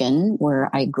 Oregon, where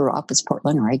I grew up, is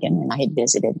Portland, Oregon, and I had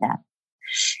visited that.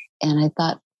 And I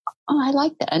thought, oh, I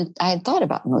like that. And I had thought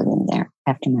about moving there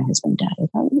after my husband died. I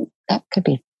thought that could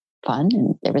be fun.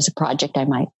 And there was a project I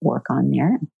might work on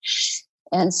there.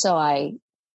 And so I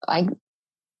I'm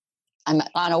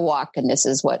on a walk and this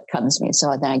is what comes to me.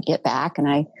 So then I get back and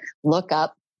I look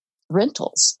up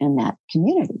rentals in that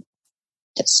community.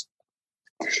 Just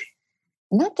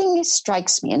nothing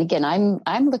strikes me. And again,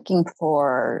 I'm looking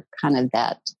for kind of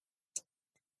that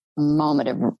moment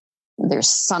of there's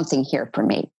something here for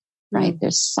me, right?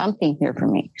 There's something here for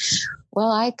me.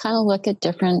 Well, I kind of look at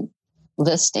different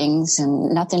listings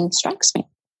and nothing strikes me.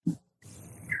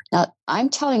 Now, I'm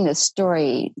telling this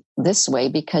story this way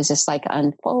because it's like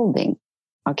unfolding.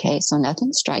 Okay, so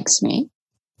nothing strikes me.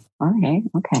 All right,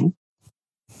 okay.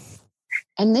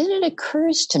 And then it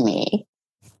occurs to me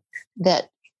that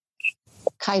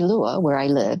Kailua, where I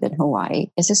live in Hawaii,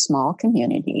 is a small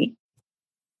community.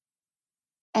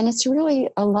 And it's really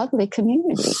a lovely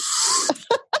community.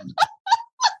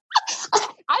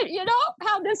 You know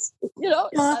how this,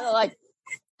 kind of like,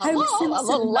 hello, a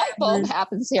little light bulb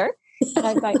happens here. And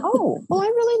I'm like, oh, well, I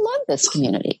really love this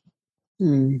community.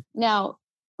 Now,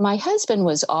 my husband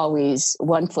was always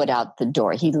one foot out the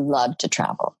door. He loved to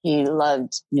travel. He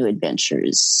loved new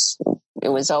adventures. It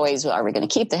was always, are we going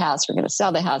to keep the house? We're going to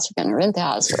sell the house. We're going to rent the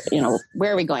house.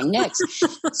 Where are we going next?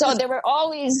 So there were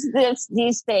always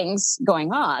these things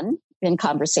going on in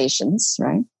conversations,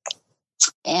 right?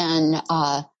 And,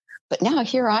 but now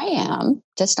here I am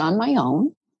just on my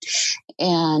own.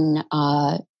 And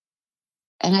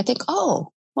I think,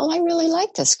 oh, well, I really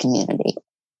like this community.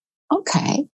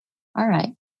 Okay. All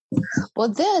right. Well,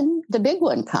 then the big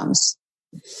one comes.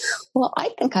 Well, I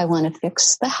think I want to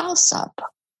fix the house up.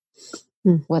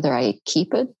 Whether I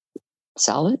keep it,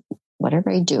 sell it,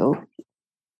 whatever I do.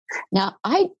 Now,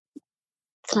 I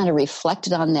kind of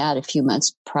reflected on that a few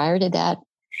months prior to that.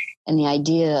 And the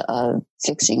idea of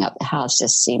fixing up the house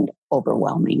just seemed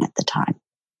overwhelming at the time.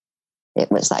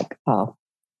 It was like, oh,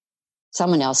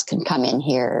 someone else can come in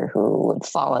here who would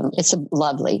fall in. It's a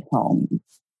lovely home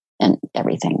and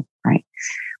everything, right?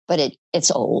 But it's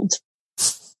old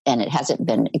and it hasn't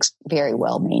been very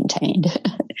well maintained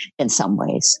in some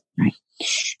ways, right?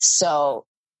 So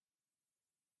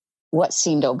what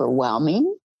seemed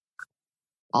overwhelming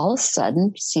all of a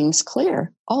sudden seems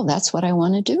clear. Oh, that's what I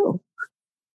want to do.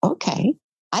 Okay.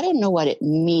 I don't know what it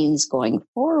means going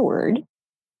forward,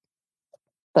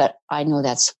 but I know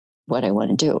that's what I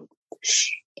want to do.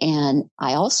 And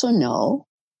I also know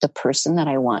the person that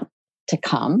I want to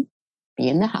come be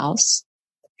in the house.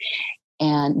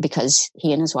 And because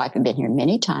he and his wife have been here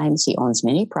many times, he owns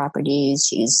many properties.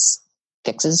 He's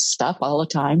fixes stuff all the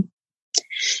time.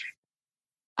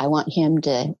 I want him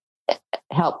to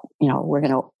help, we're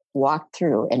going to walk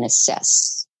through and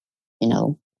assess,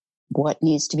 what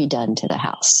needs to be done to the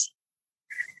house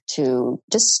to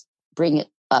just bring it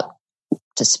up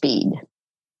to speed,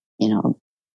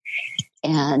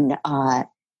 and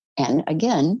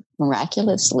again,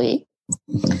 miraculously,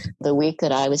 the week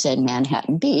that I was in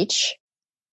Manhattan Beach,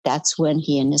 that's when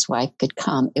he and his wife could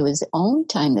come. It was the only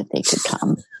time that they could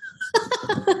come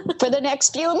for the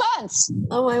next few months.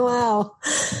 Oh my, wow.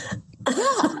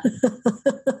 Yeah.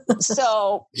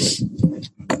 So,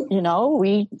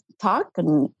 we talk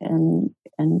and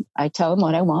I tell him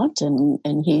what I want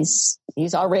and he's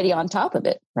already on top of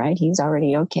it, right? He's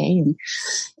already okay.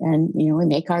 And we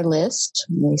make our list,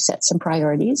 we set some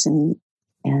priorities and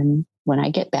when I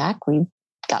get back, we've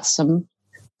got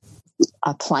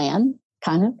a plan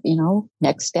kind of,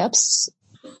 next steps.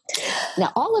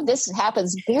 Now, all of this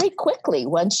happens very quickly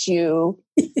once you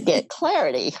get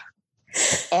clarity.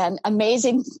 And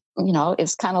amazing,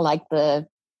 it's kind of like the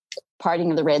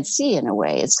parting of the Red Sea in a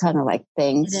way. It's kind of like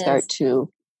things start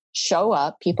to show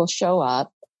up, people show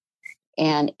up,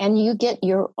 and you get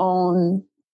your own,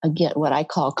 again, what I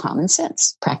call common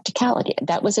sense, practicality.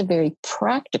 That was a very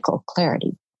practical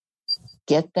clarity.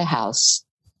 Get the house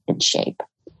in shape.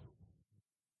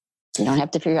 You don't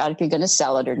have to figure out if you're going to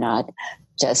sell it or not,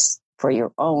 just for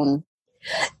your own.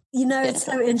 It's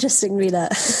so interesting, Rita.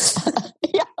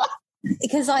 Yeah.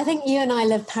 Because I think you and I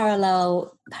live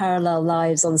parallel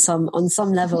lives on some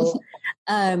level.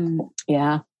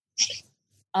 Yeah.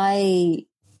 My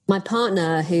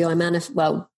partner,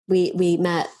 who we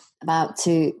met about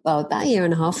a year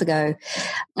and a half ago,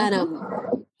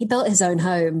 and he built his own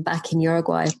home back in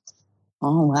Uruguay.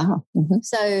 Oh wow! Mm-hmm.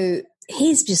 So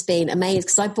he's just been amazed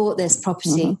because I bought this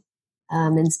property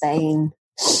in Spain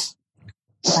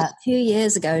about 2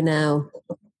 years ago now.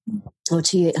 Or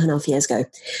 2.5 years ago.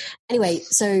 Anyway,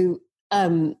 so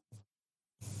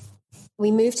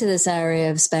we moved to this area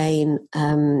of Spain.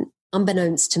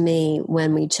 Unbeknownst to me,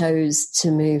 when we chose to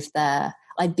move there,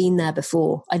 I'd been there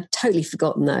before. I'd totally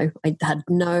forgotten though. I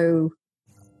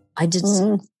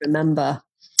didn't remember.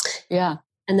 Yeah.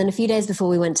 And then a few days before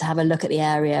we went to have a look at the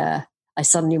area, I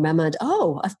suddenly remembered,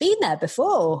 oh, I've been there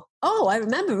before. Oh, I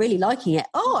remember really liking it.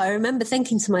 Oh, I remember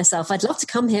thinking to myself, I'd love to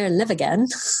come here and live again.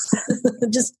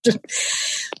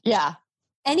 Yeah.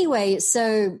 Anyway,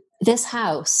 so this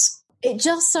house, it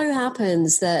just so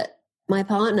happens that my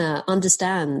partner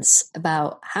understands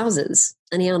about houses,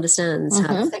 and he understands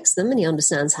how to fix them, and he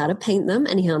understands how to paint them,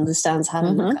 and he understands how to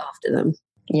look after them.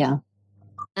 Yeah.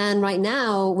 And right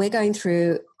now we're going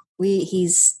through,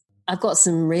 I've got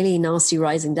some really nasty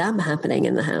rising dam happening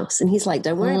in the house. And he's like,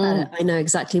 don't worry about it. I know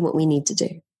exactly what we need to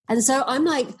do. And so I'm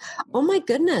like, oh my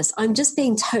goodness, I'm just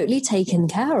being totally taken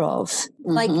care of.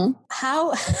 Like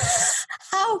how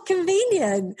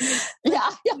convenient. Yeah.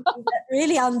 That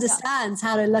really understands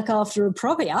how to look after a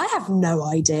property. I have no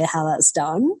idea how that's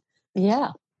done.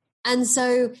 Yeah. And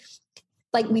so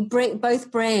like we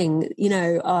both bring,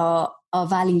 our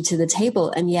value to the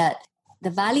table. And yet the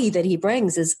value that he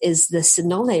brings is this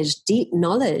knowledge, deep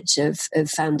knowledge of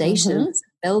foundations,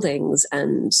 buildings,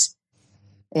 and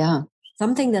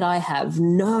something that I have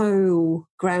no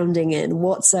grounding in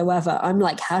whatsoever. I'm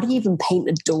like, how do you even paint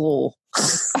a door?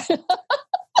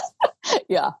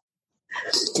 Yeah.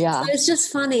 So it's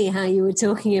just funny how you were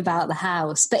talking about the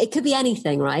house, but it could be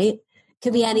anything, right?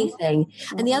 Could be anything.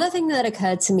 And the other thing that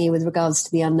occurred to me with regards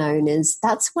to the unknown is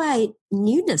that's where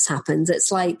newness happens.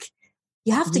 It's like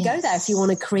you have to go there if you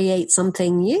want to create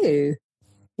something new.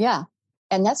 Yeah.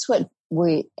 And that's what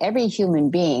every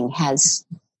human being has,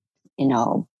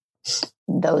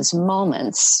 those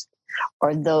moments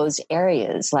or those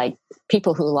areas, like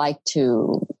people who like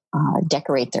to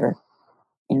decorate their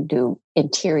do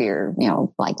interior,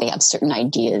 like they have certain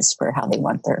ideas for how they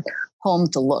want their home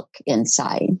to look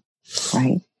inside.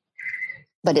 Right.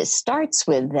 But it starts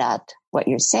with that, what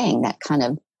you're saying, that kind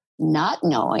of not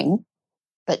knowing,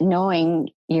 but knowing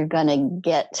you're going to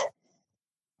get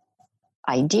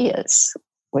ideas,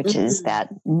 which is that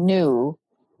new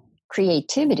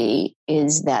creativity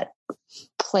is that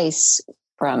place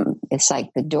it's like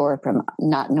the door from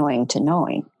not knowing to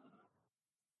knowing.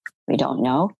 We don't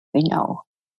know, we know.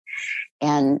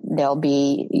 And there'll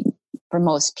be, for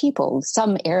most people,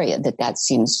 some area that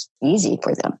seems easy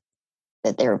for them,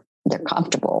 that they're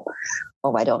comfortable.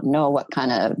 Oh, I don't know what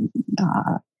kind of,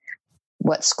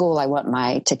 what school I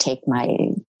want to take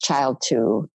my child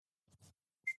to,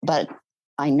 but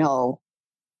I know,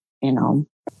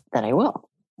 that I will,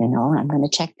 I'm going to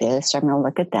check this, I'm going to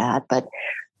look at that, but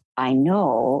I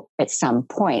know at some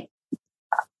point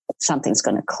something's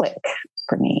going to click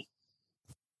for me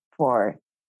for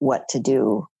what to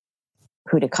do,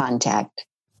 who to contact,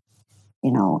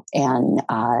 and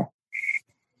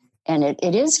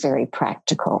it is very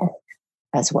practical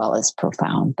as well as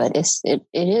profound, but it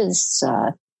is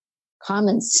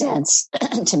common sense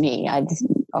to me. I've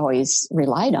always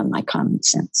relied on my common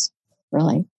sense,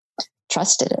 really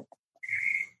trusted it.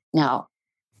 Now,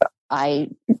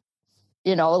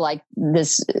 like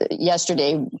this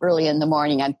yesterday, early in the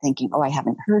morning, I'm thinking, I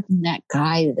haven't heard from that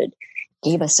guy that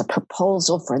gave us a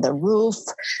proposal for the roof,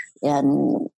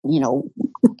 and,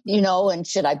 and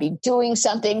should I be doing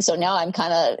something? So now I'm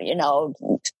kind of,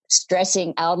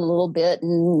 stressing out a little bit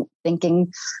and thinking,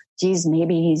 geez,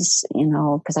 maybe he's,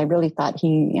 because I really thought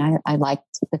I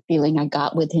liked the feeling I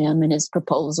got with him, and his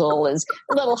proposal is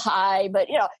a little high, but,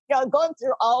 going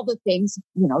through all the things,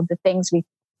 the things we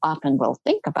often will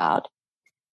think about,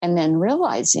 and then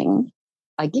realizing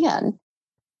again,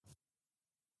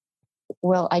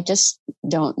 well, I just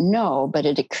don't know, but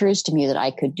it occurs to me that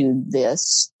I could do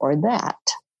this or that.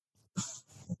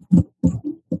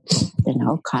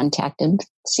 Contact him,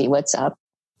 see what's up.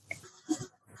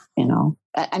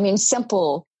 I mean,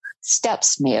 simple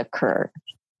steps may occur,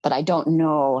 but I don't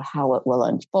know how it will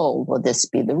unfold. Will this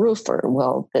be the roofer?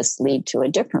 Will this lead to a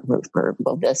different roofer?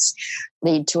 Will this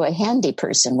lead to a handy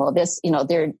person? Will this,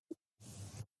 they're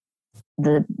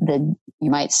you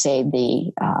might say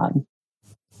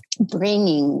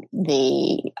bringing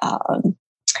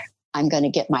I'm going to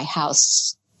get my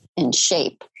house in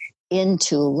shape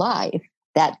into life.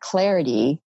 That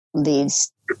clarity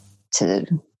leads to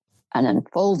an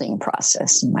unfolding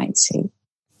process, you might say.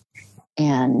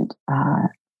 And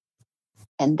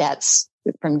that's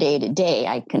from day to day.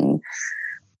 I can,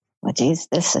 I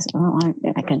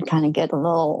can kind of get a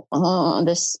little,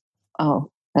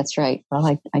 that's right.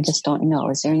 Well, I just don't know.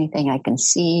 Is there anything I can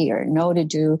see or know to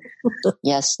do?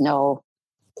 Yes, no.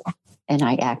 And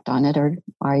I act on it or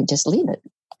I just leave it.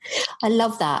 I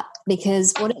love that,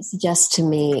 because what it suggests to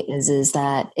me is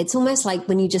that it's almost like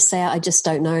when you just say, I just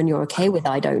don't know, and you're okay with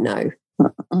I don't know.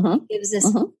 It gives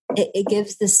this, it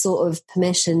gives this sort of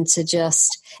permission to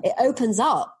it opens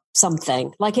up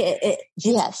something like it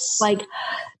yes. Like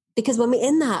because when we're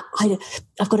in that,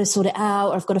 I've got to sort it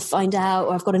out, or I've got to find out,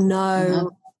 or I've got to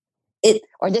know it,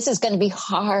 or this is going to be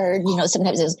hard.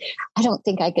 Sometimes it's, I don't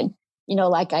think I can,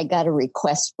 like I got a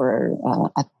request for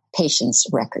a patient's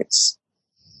records.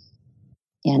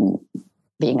 And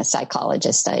being a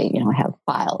psychologist, I, have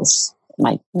files.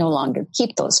 I no longer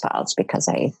keep those files because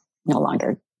I no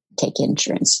longer take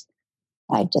insurance.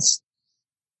 I just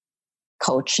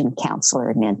coach and counsel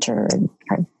or mentor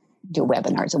or do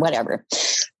webinars or whatever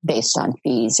based on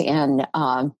fees. And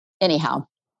anyhow,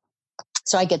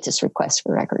 so I get this request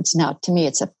for records. Now, to me,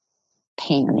 it's a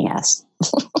pain in the ass,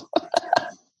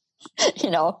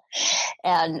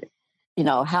 and,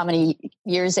 how many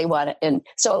years they want it. And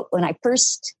so when I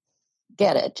first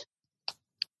get it,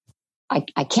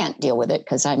 I can't deal with it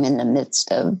because I'm in the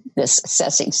midst of this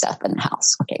assessing stuff in the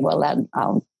house. Okay, well, then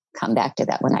I'll come back to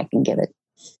that when I can give it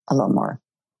a little more.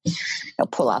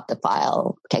 Pull out the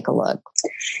file, take a look.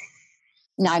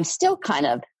 Now, I'm still kind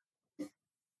of,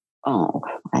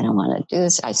 I don't want to do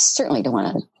this. I certainly don't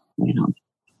want to,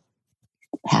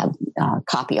 have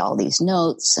copy all these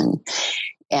notes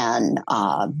and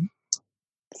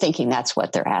thinking that's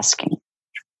what they're asking.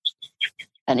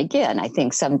 And again, I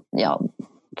think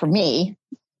for me,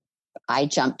 I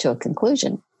jumped to a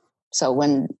conclusion. So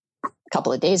when a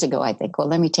couple of days ago, I think, well,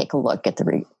 let me take a look at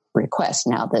the request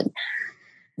now that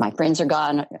my friends are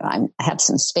gone. I have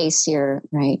some space here,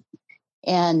 right?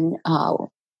 And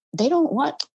they don't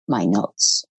want my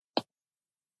notes.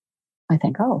 I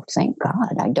think, oh, thank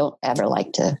God. I don't ever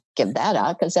like to give that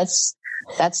out because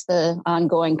that's the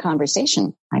ongoing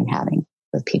conversation I'm having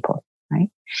with people, right?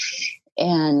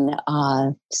 And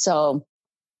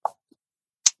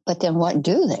but then what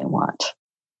do they want?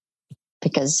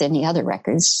 Because any other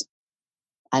records,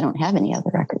 I don't have any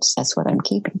other records. That's what I'm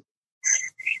keeping.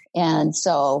 And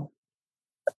so,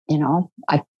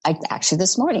 I actually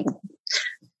this morning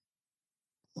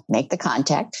make the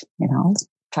contact,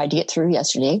 tried to get through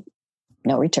yesterday.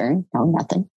 No return, no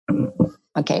nothing.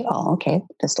 Okay. Oh, okay.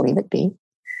 Just leave it be.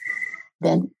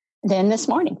 Then this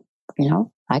morning,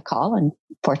 I call and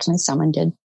fortunately someone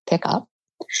did pick up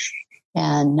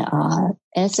and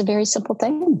it's a very simple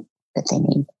thing that they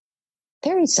need.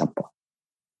 Very simple.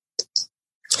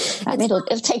 I mean, it'll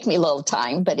take me a little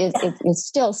time, but it's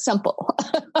still simple.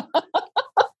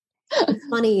 It's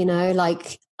funny,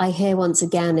 like I hear once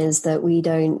again is that we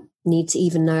don't need to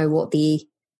even know what the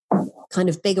kind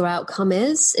of bigger outcome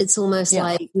is. It's almost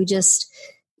like we just,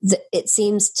 it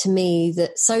seems to me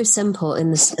that so simple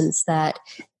in the sense that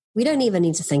we don't even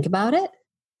need to think about it.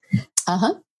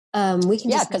 We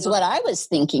can because what I was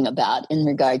thinking about in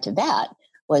regard to that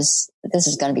was this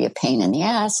is going to be a pain in the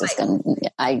ass. It's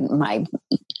my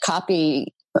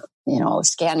copy,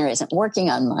 scanner isn't working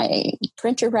on my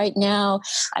printer right now.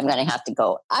 I'm going to have to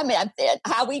go. I mean,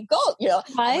 how we go,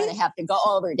 I'm going to have to go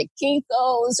over to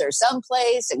Kinko's or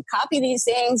someplace and copy these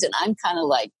things. And I'm kind of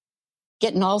like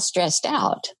getting all stressed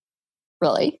out,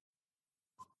 really.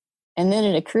 And then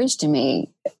it occurs to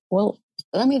me, well,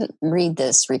 let me read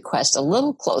this request a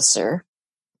little closer.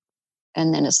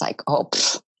 And then it's like,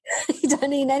 you don't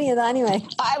need any of that anyway.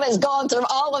 I was going through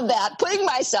all of that, putting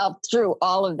myself through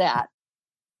all of that.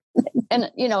 And,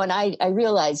 and I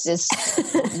realize this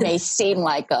may seem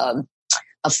like a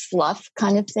fluff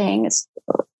kind of thing,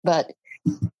 but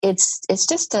it's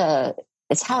just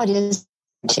it's how it is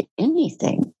to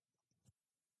anything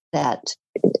that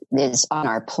is on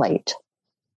our plate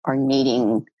or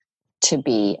needing to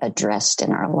be addressed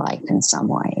in our life in some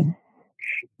way.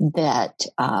 That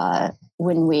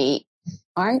when we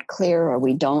aren't clear or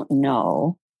we don't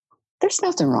know, there's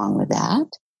nothing wrong with that.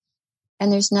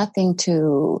 And there's nothing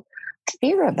to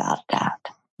fear about that.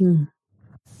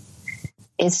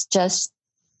 It's just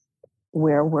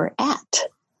where we're at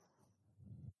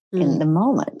in the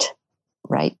moment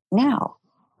right now.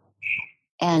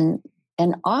 And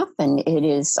often it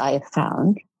is, I have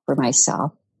found for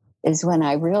myself, is when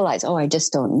I realize, I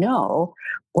just don't know.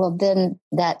 Well, then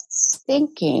that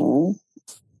thinking,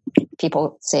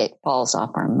 people say it falls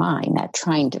off our mind, that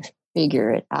trying to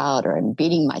figure it out, or I'm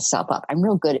beating myself up. I'm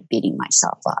real good at beating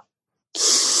myself up.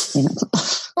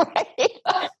 Right?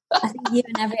 I think you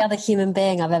and every other human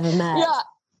being I've ever met. Yeah,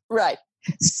 right.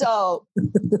 So,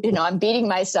 I'm beating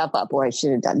myself up, or I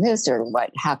should have done this, or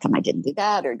what? How come I didn't do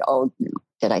that? Or,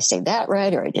 did I say that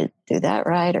right? Or I didn't do that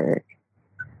right?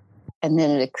 And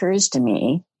then it occurs to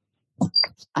me,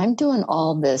 I'm doing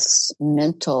all this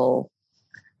mental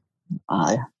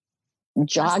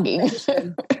jogging.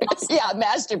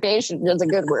 Masturbation is a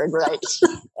good word, right?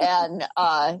 And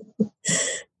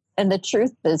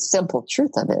the simple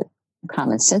truth of it,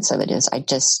 common sense of it is, I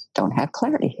just don't have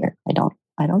clarity here. I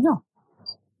don't know.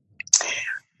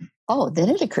 then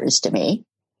it occurs to me,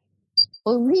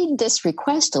 well, read this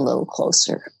request a little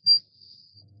closer.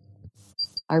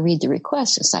 I read the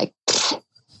request. It's like,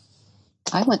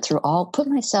 I put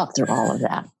myself through all of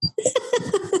that.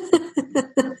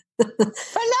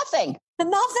 For nothing. For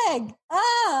nothing.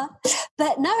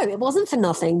 But no, it wasn't for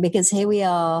nothing, because here we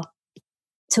are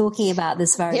talking about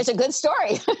this Here's a good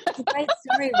story. a great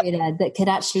story, Rita, that could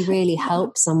actually really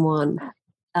help someone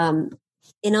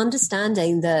in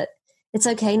understanding that it's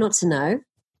okay not to know.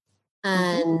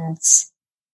 And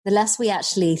the less we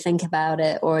actually think about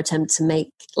it or attempt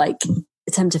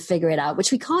to figure it out,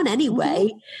 which we can't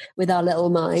anyway with our little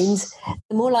mind,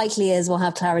 the more likely is we'll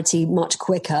have clarity much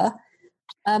quicker.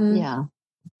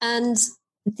 And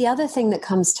the other thing that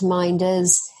comes to mind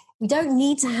is we don't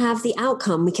need to have the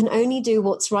outcome. We can only do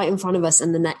what's right in front of us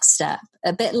and the next step.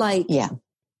 A bit like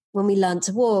when we learned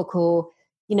to walk, or,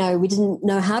 we didn't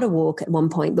know how to walk at one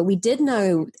point, but we did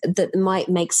know that it might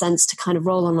make sense to kind of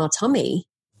roll on our tummy.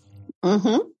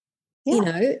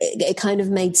 It kind of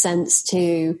made sense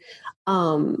to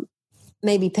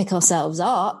maybe pick ourselves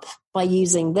up by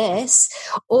using this,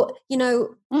 or,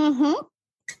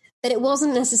 but it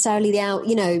wasn't necessarily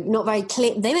not very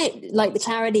clear. They made like the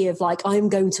clarity of like, I'm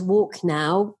going to walk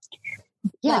now.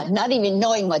 Yeah. Not even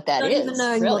knowing what that is. Not even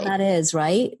knowing what that is,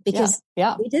 right? Because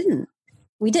we didn't.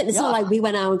 It's not like we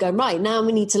went out and go, right, now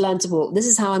we need to learn to walk. This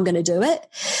is how I'm going to do it.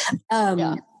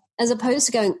 As opposed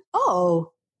to going,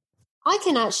 I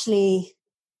can actually,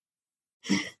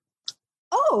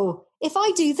 if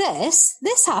I do this,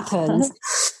 this happens.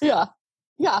 Yeah.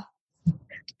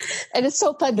 And it's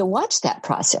so fun to watch that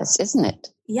process, isn't it?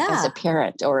 Yeah. As a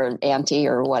parent or an auntie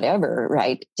or whatever,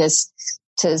 right? Just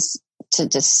to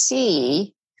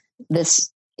see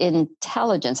this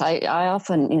intelligence. I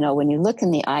often, when you look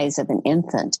in the eyes of an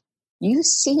infant, you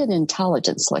see an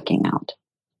intelligence looking out.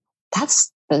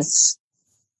 That's this,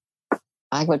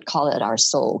 I would call it our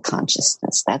soul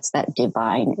consciousness. That's that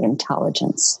divine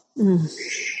intelligence.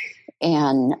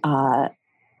 And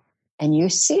you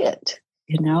see it,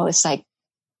 it's like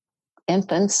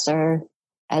infants are,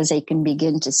 as they can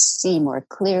begin to see more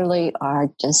clearly, are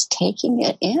just taking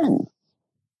it in,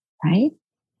 right?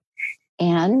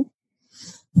 And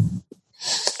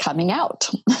coming out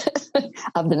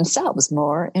of themselves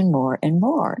more and more and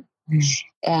more.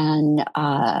 And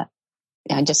I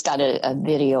just got a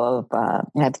video of, I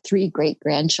have 3 great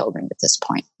grandchildren at this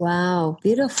point. Wow,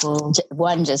 beautiful.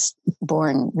 One just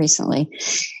born recently.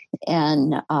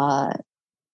 And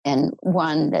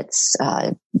one that's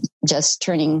has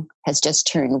just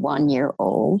turned 1 year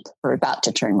old, or about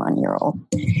to turn 1 year old.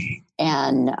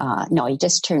 And no, he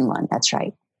just turned 1. That's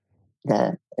right.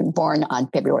 Born on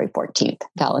February 14th,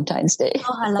 Valentine's Day.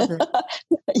 Oh, I love it.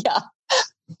 Yeah.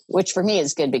 Which for me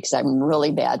is good because I'm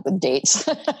really bad with dates.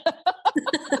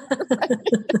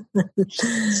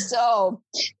 So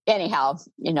anyhow,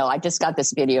 I just got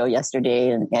this video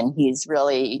yesterday, and he's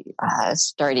really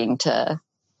starting to,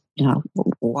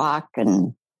 walk,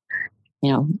 and,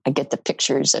 I get the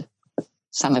pictures of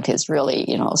some of his really,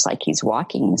 it's like he's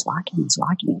walking.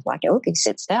 Okay, he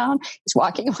sits down, he's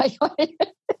walking away.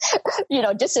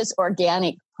 Just this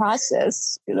organic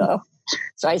process,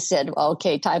 So I said, well,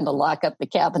 okay, time to lock up the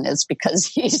cabinets because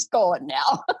he's going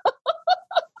now.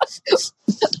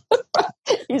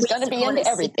 He's going to be into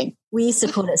everything. We used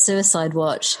to call it suicide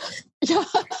watch. Yeah.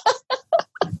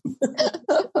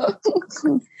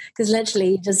 Because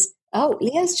literally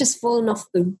Leo's just fallen off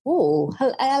the wall.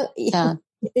 Yeah.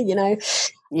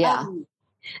 Yeah.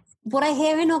 What I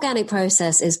hear in organic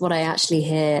process is what I actually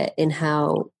hear in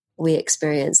how we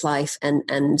experience life, and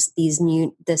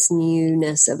this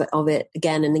newness of it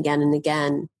again and again and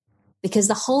again. Because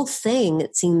the whole thing,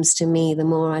 it seems to me, the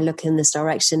more I look in this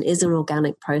direction, is an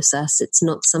organic process. It's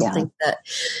not something that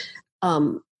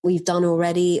we've done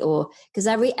already, or because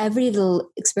every little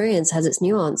experience has its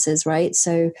nuances, right?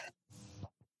 So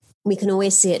we can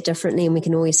always see it differently, and we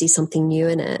can always see something new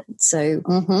in it. So,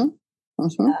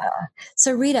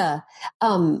 so Rita,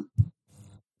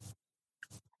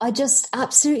 I just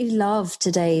absolutely love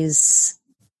today's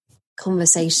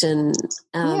conversation.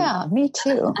 Yeah, me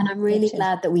too. And I'm really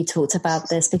glad that we talked about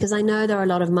this, because I know there are a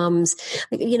lot of mums,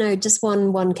 just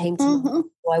one came to me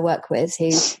who I work with,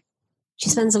 who she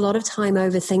spends a lot of time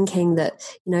overthinking that,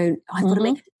 I've got to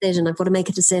make a decision. I've got to make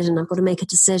a decision. I've got to make a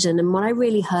decision. And what I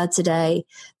really heard today,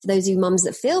 for those of you mums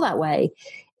that feel that way,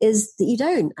 is that you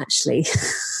don't actually.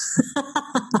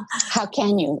 How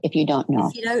can you if you don't know?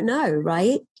 If you don't know,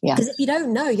 right? Yeah. Because if you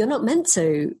don't know, you're not meant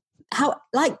to. Totally.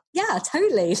 Like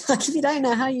if you don't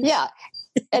know how you. Yeah.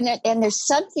 And there's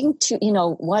something to,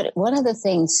 one of the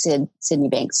things Sydney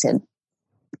Banks said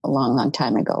a long, long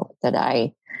time ago that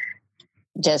I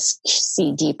just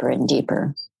see deeper and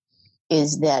deeper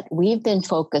is that we've been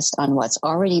focused on what's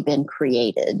already been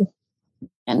created.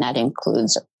 And that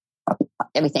includes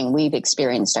everything we've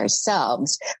experienced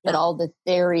ourselves, but all the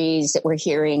theories that we're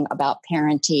hearing about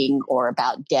parenting or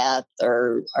about death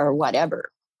or whatever.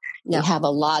 We have a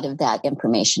lot of that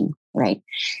information, right?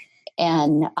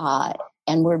 And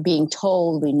we're being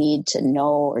told we need to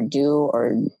know or do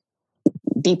or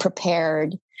be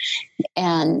prepared.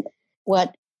 And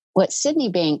what Sydney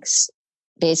Banks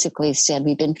basically said,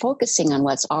 we've been focusing on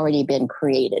what's already been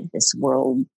created, this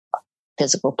world,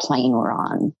 physical plane we're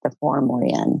on, the form we're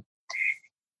in.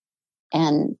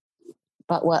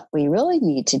 But what we really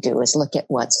need to do is look at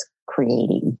what's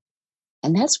creating.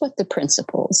 And that's what the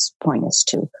principles point us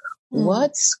to.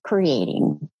 What's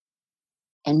creating?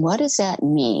 And what does that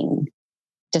mean?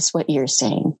 Just what you're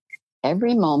saying.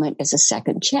 Every moment is a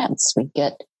second chance. We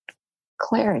get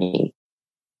clarity.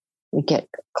 We get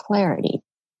clarity.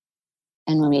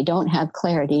 And when we don't have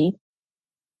clarity,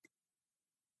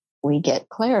 we get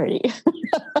clarity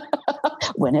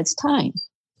when it's time.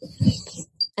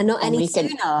 And not any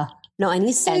sooner. Not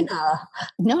any sooner.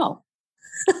 No.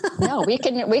 No, we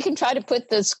can try to put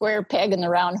the square peg in the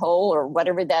round hole or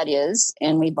whatever that is.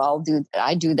 And I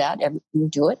do that. We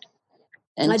do it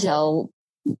until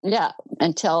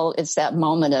it's that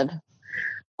moment of,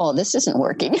 oh, this isn't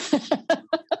working.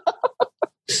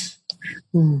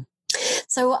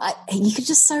 So you could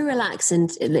just relax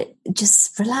into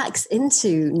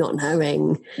not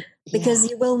knowing, because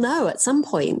you will know at some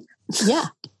point. Yeah,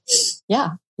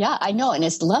 I know. And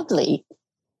it's lovely.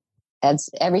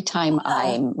 As every time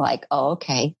I'm like, oh,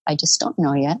 okay, I just don't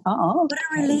know yet. Oh, what a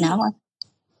relief.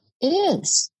 It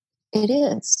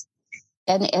is.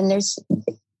 And there's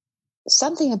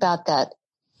something about that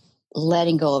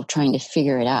letting go of trying to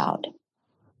figure it out.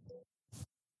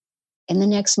 In the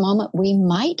next moment, we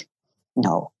might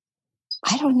know.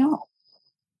 I don't know.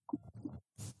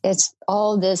 It's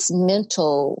all this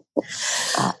mental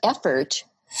effort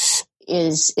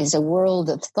is a world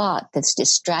of thought that's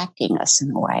distracting us in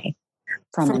a way.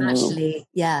 From actually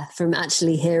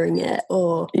hearing it,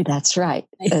 or that's right.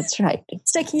 It's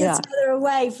taking us further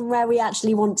away from where we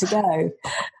actually want to go.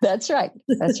 That's right.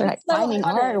 Finding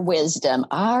our wisdom,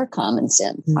 our common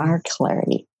sense, our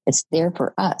clarity. It's there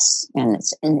for us, and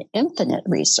it's an infinite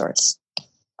resource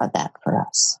of that for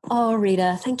us. Oh,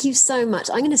 Rita, thank you so much.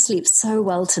 I'm going to sleep so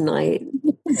well tonight.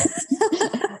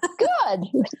 Good.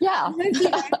 Yeah. I hope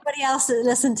everybody else that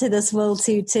listened to this will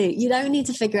too. You don't need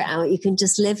to figure it out. You can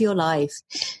just live your life.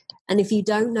 And if you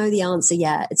don't know the answer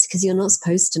yet, it's because you're not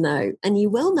supposed to know. And you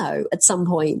will know at some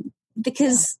point,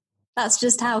 because that's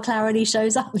just how clarity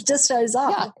shows up. It just shows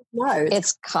up. Yeah. No,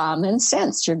 it's common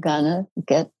sense. You're going to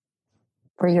get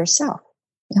for yourself,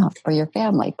 for your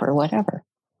family, for whatever.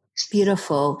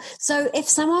 Beautiful. So if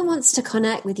someone wants to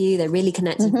connect with you, they're really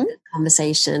connected with the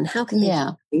conversation, how can they do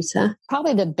that, Rita?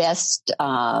 Probably the best,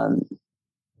 my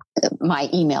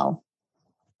email,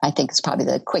 I think is probably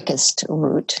the quickest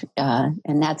route.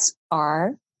 And that's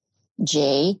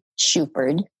R.J.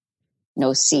 Shuford,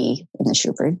 no C in the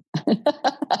Shuford,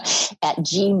 at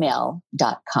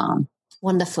gmail.com.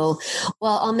 Wonderful.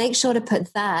 Well, I'll make sure to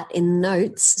put that in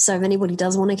notes. So if anybody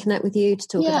does want to connect with you to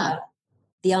talk about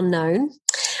the unknown,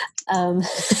 I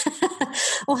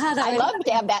love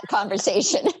to have that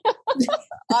conversation.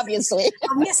 obviously,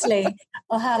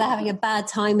 or how they're having a bad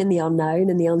time in the unknown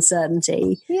and the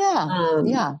uncertainty.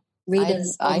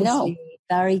 Rita's I know,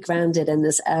 very grounded in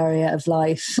this area of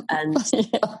life, and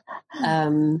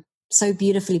so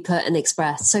beautifully put and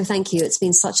expressed. So thank you. It's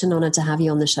been such an honor to have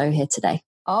you on the show here today.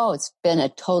 Oh, it's been a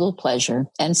total pleasure.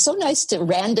 And so nice to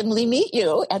randomly meet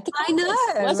you at the conference.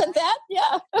 I know. Wasn't that?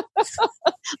 Yeah.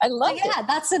 I love it. Yeah,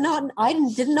 I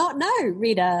did not know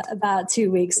Rita about 2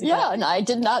 weeks ago. Yeah, and I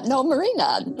did not know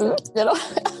Marina.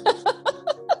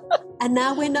 And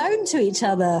now we're known to each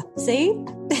other. See?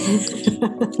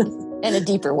 In a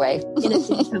deeper way. In a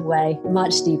deeper way.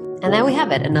 Much deeper. And there we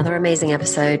have it. Another amazing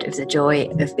episode of The Joy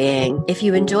of Being. If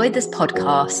you enjoyed this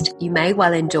podcast, you may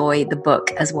well enjoy the book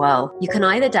as well. You can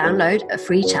either download a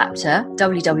free chapter,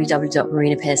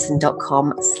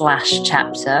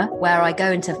 www.marinapearson.com/chapter, where I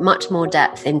go into much more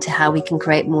depth into how we can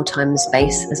create more time and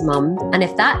space as mums. And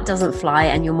if that doesn't fly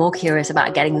and you're more curious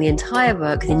about getting the entire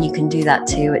book, then you can do that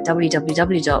too at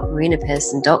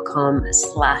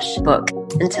www.marinapearson.com/book.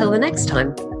 Until the next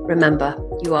time, remember,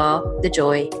 you are the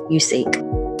joy you seek.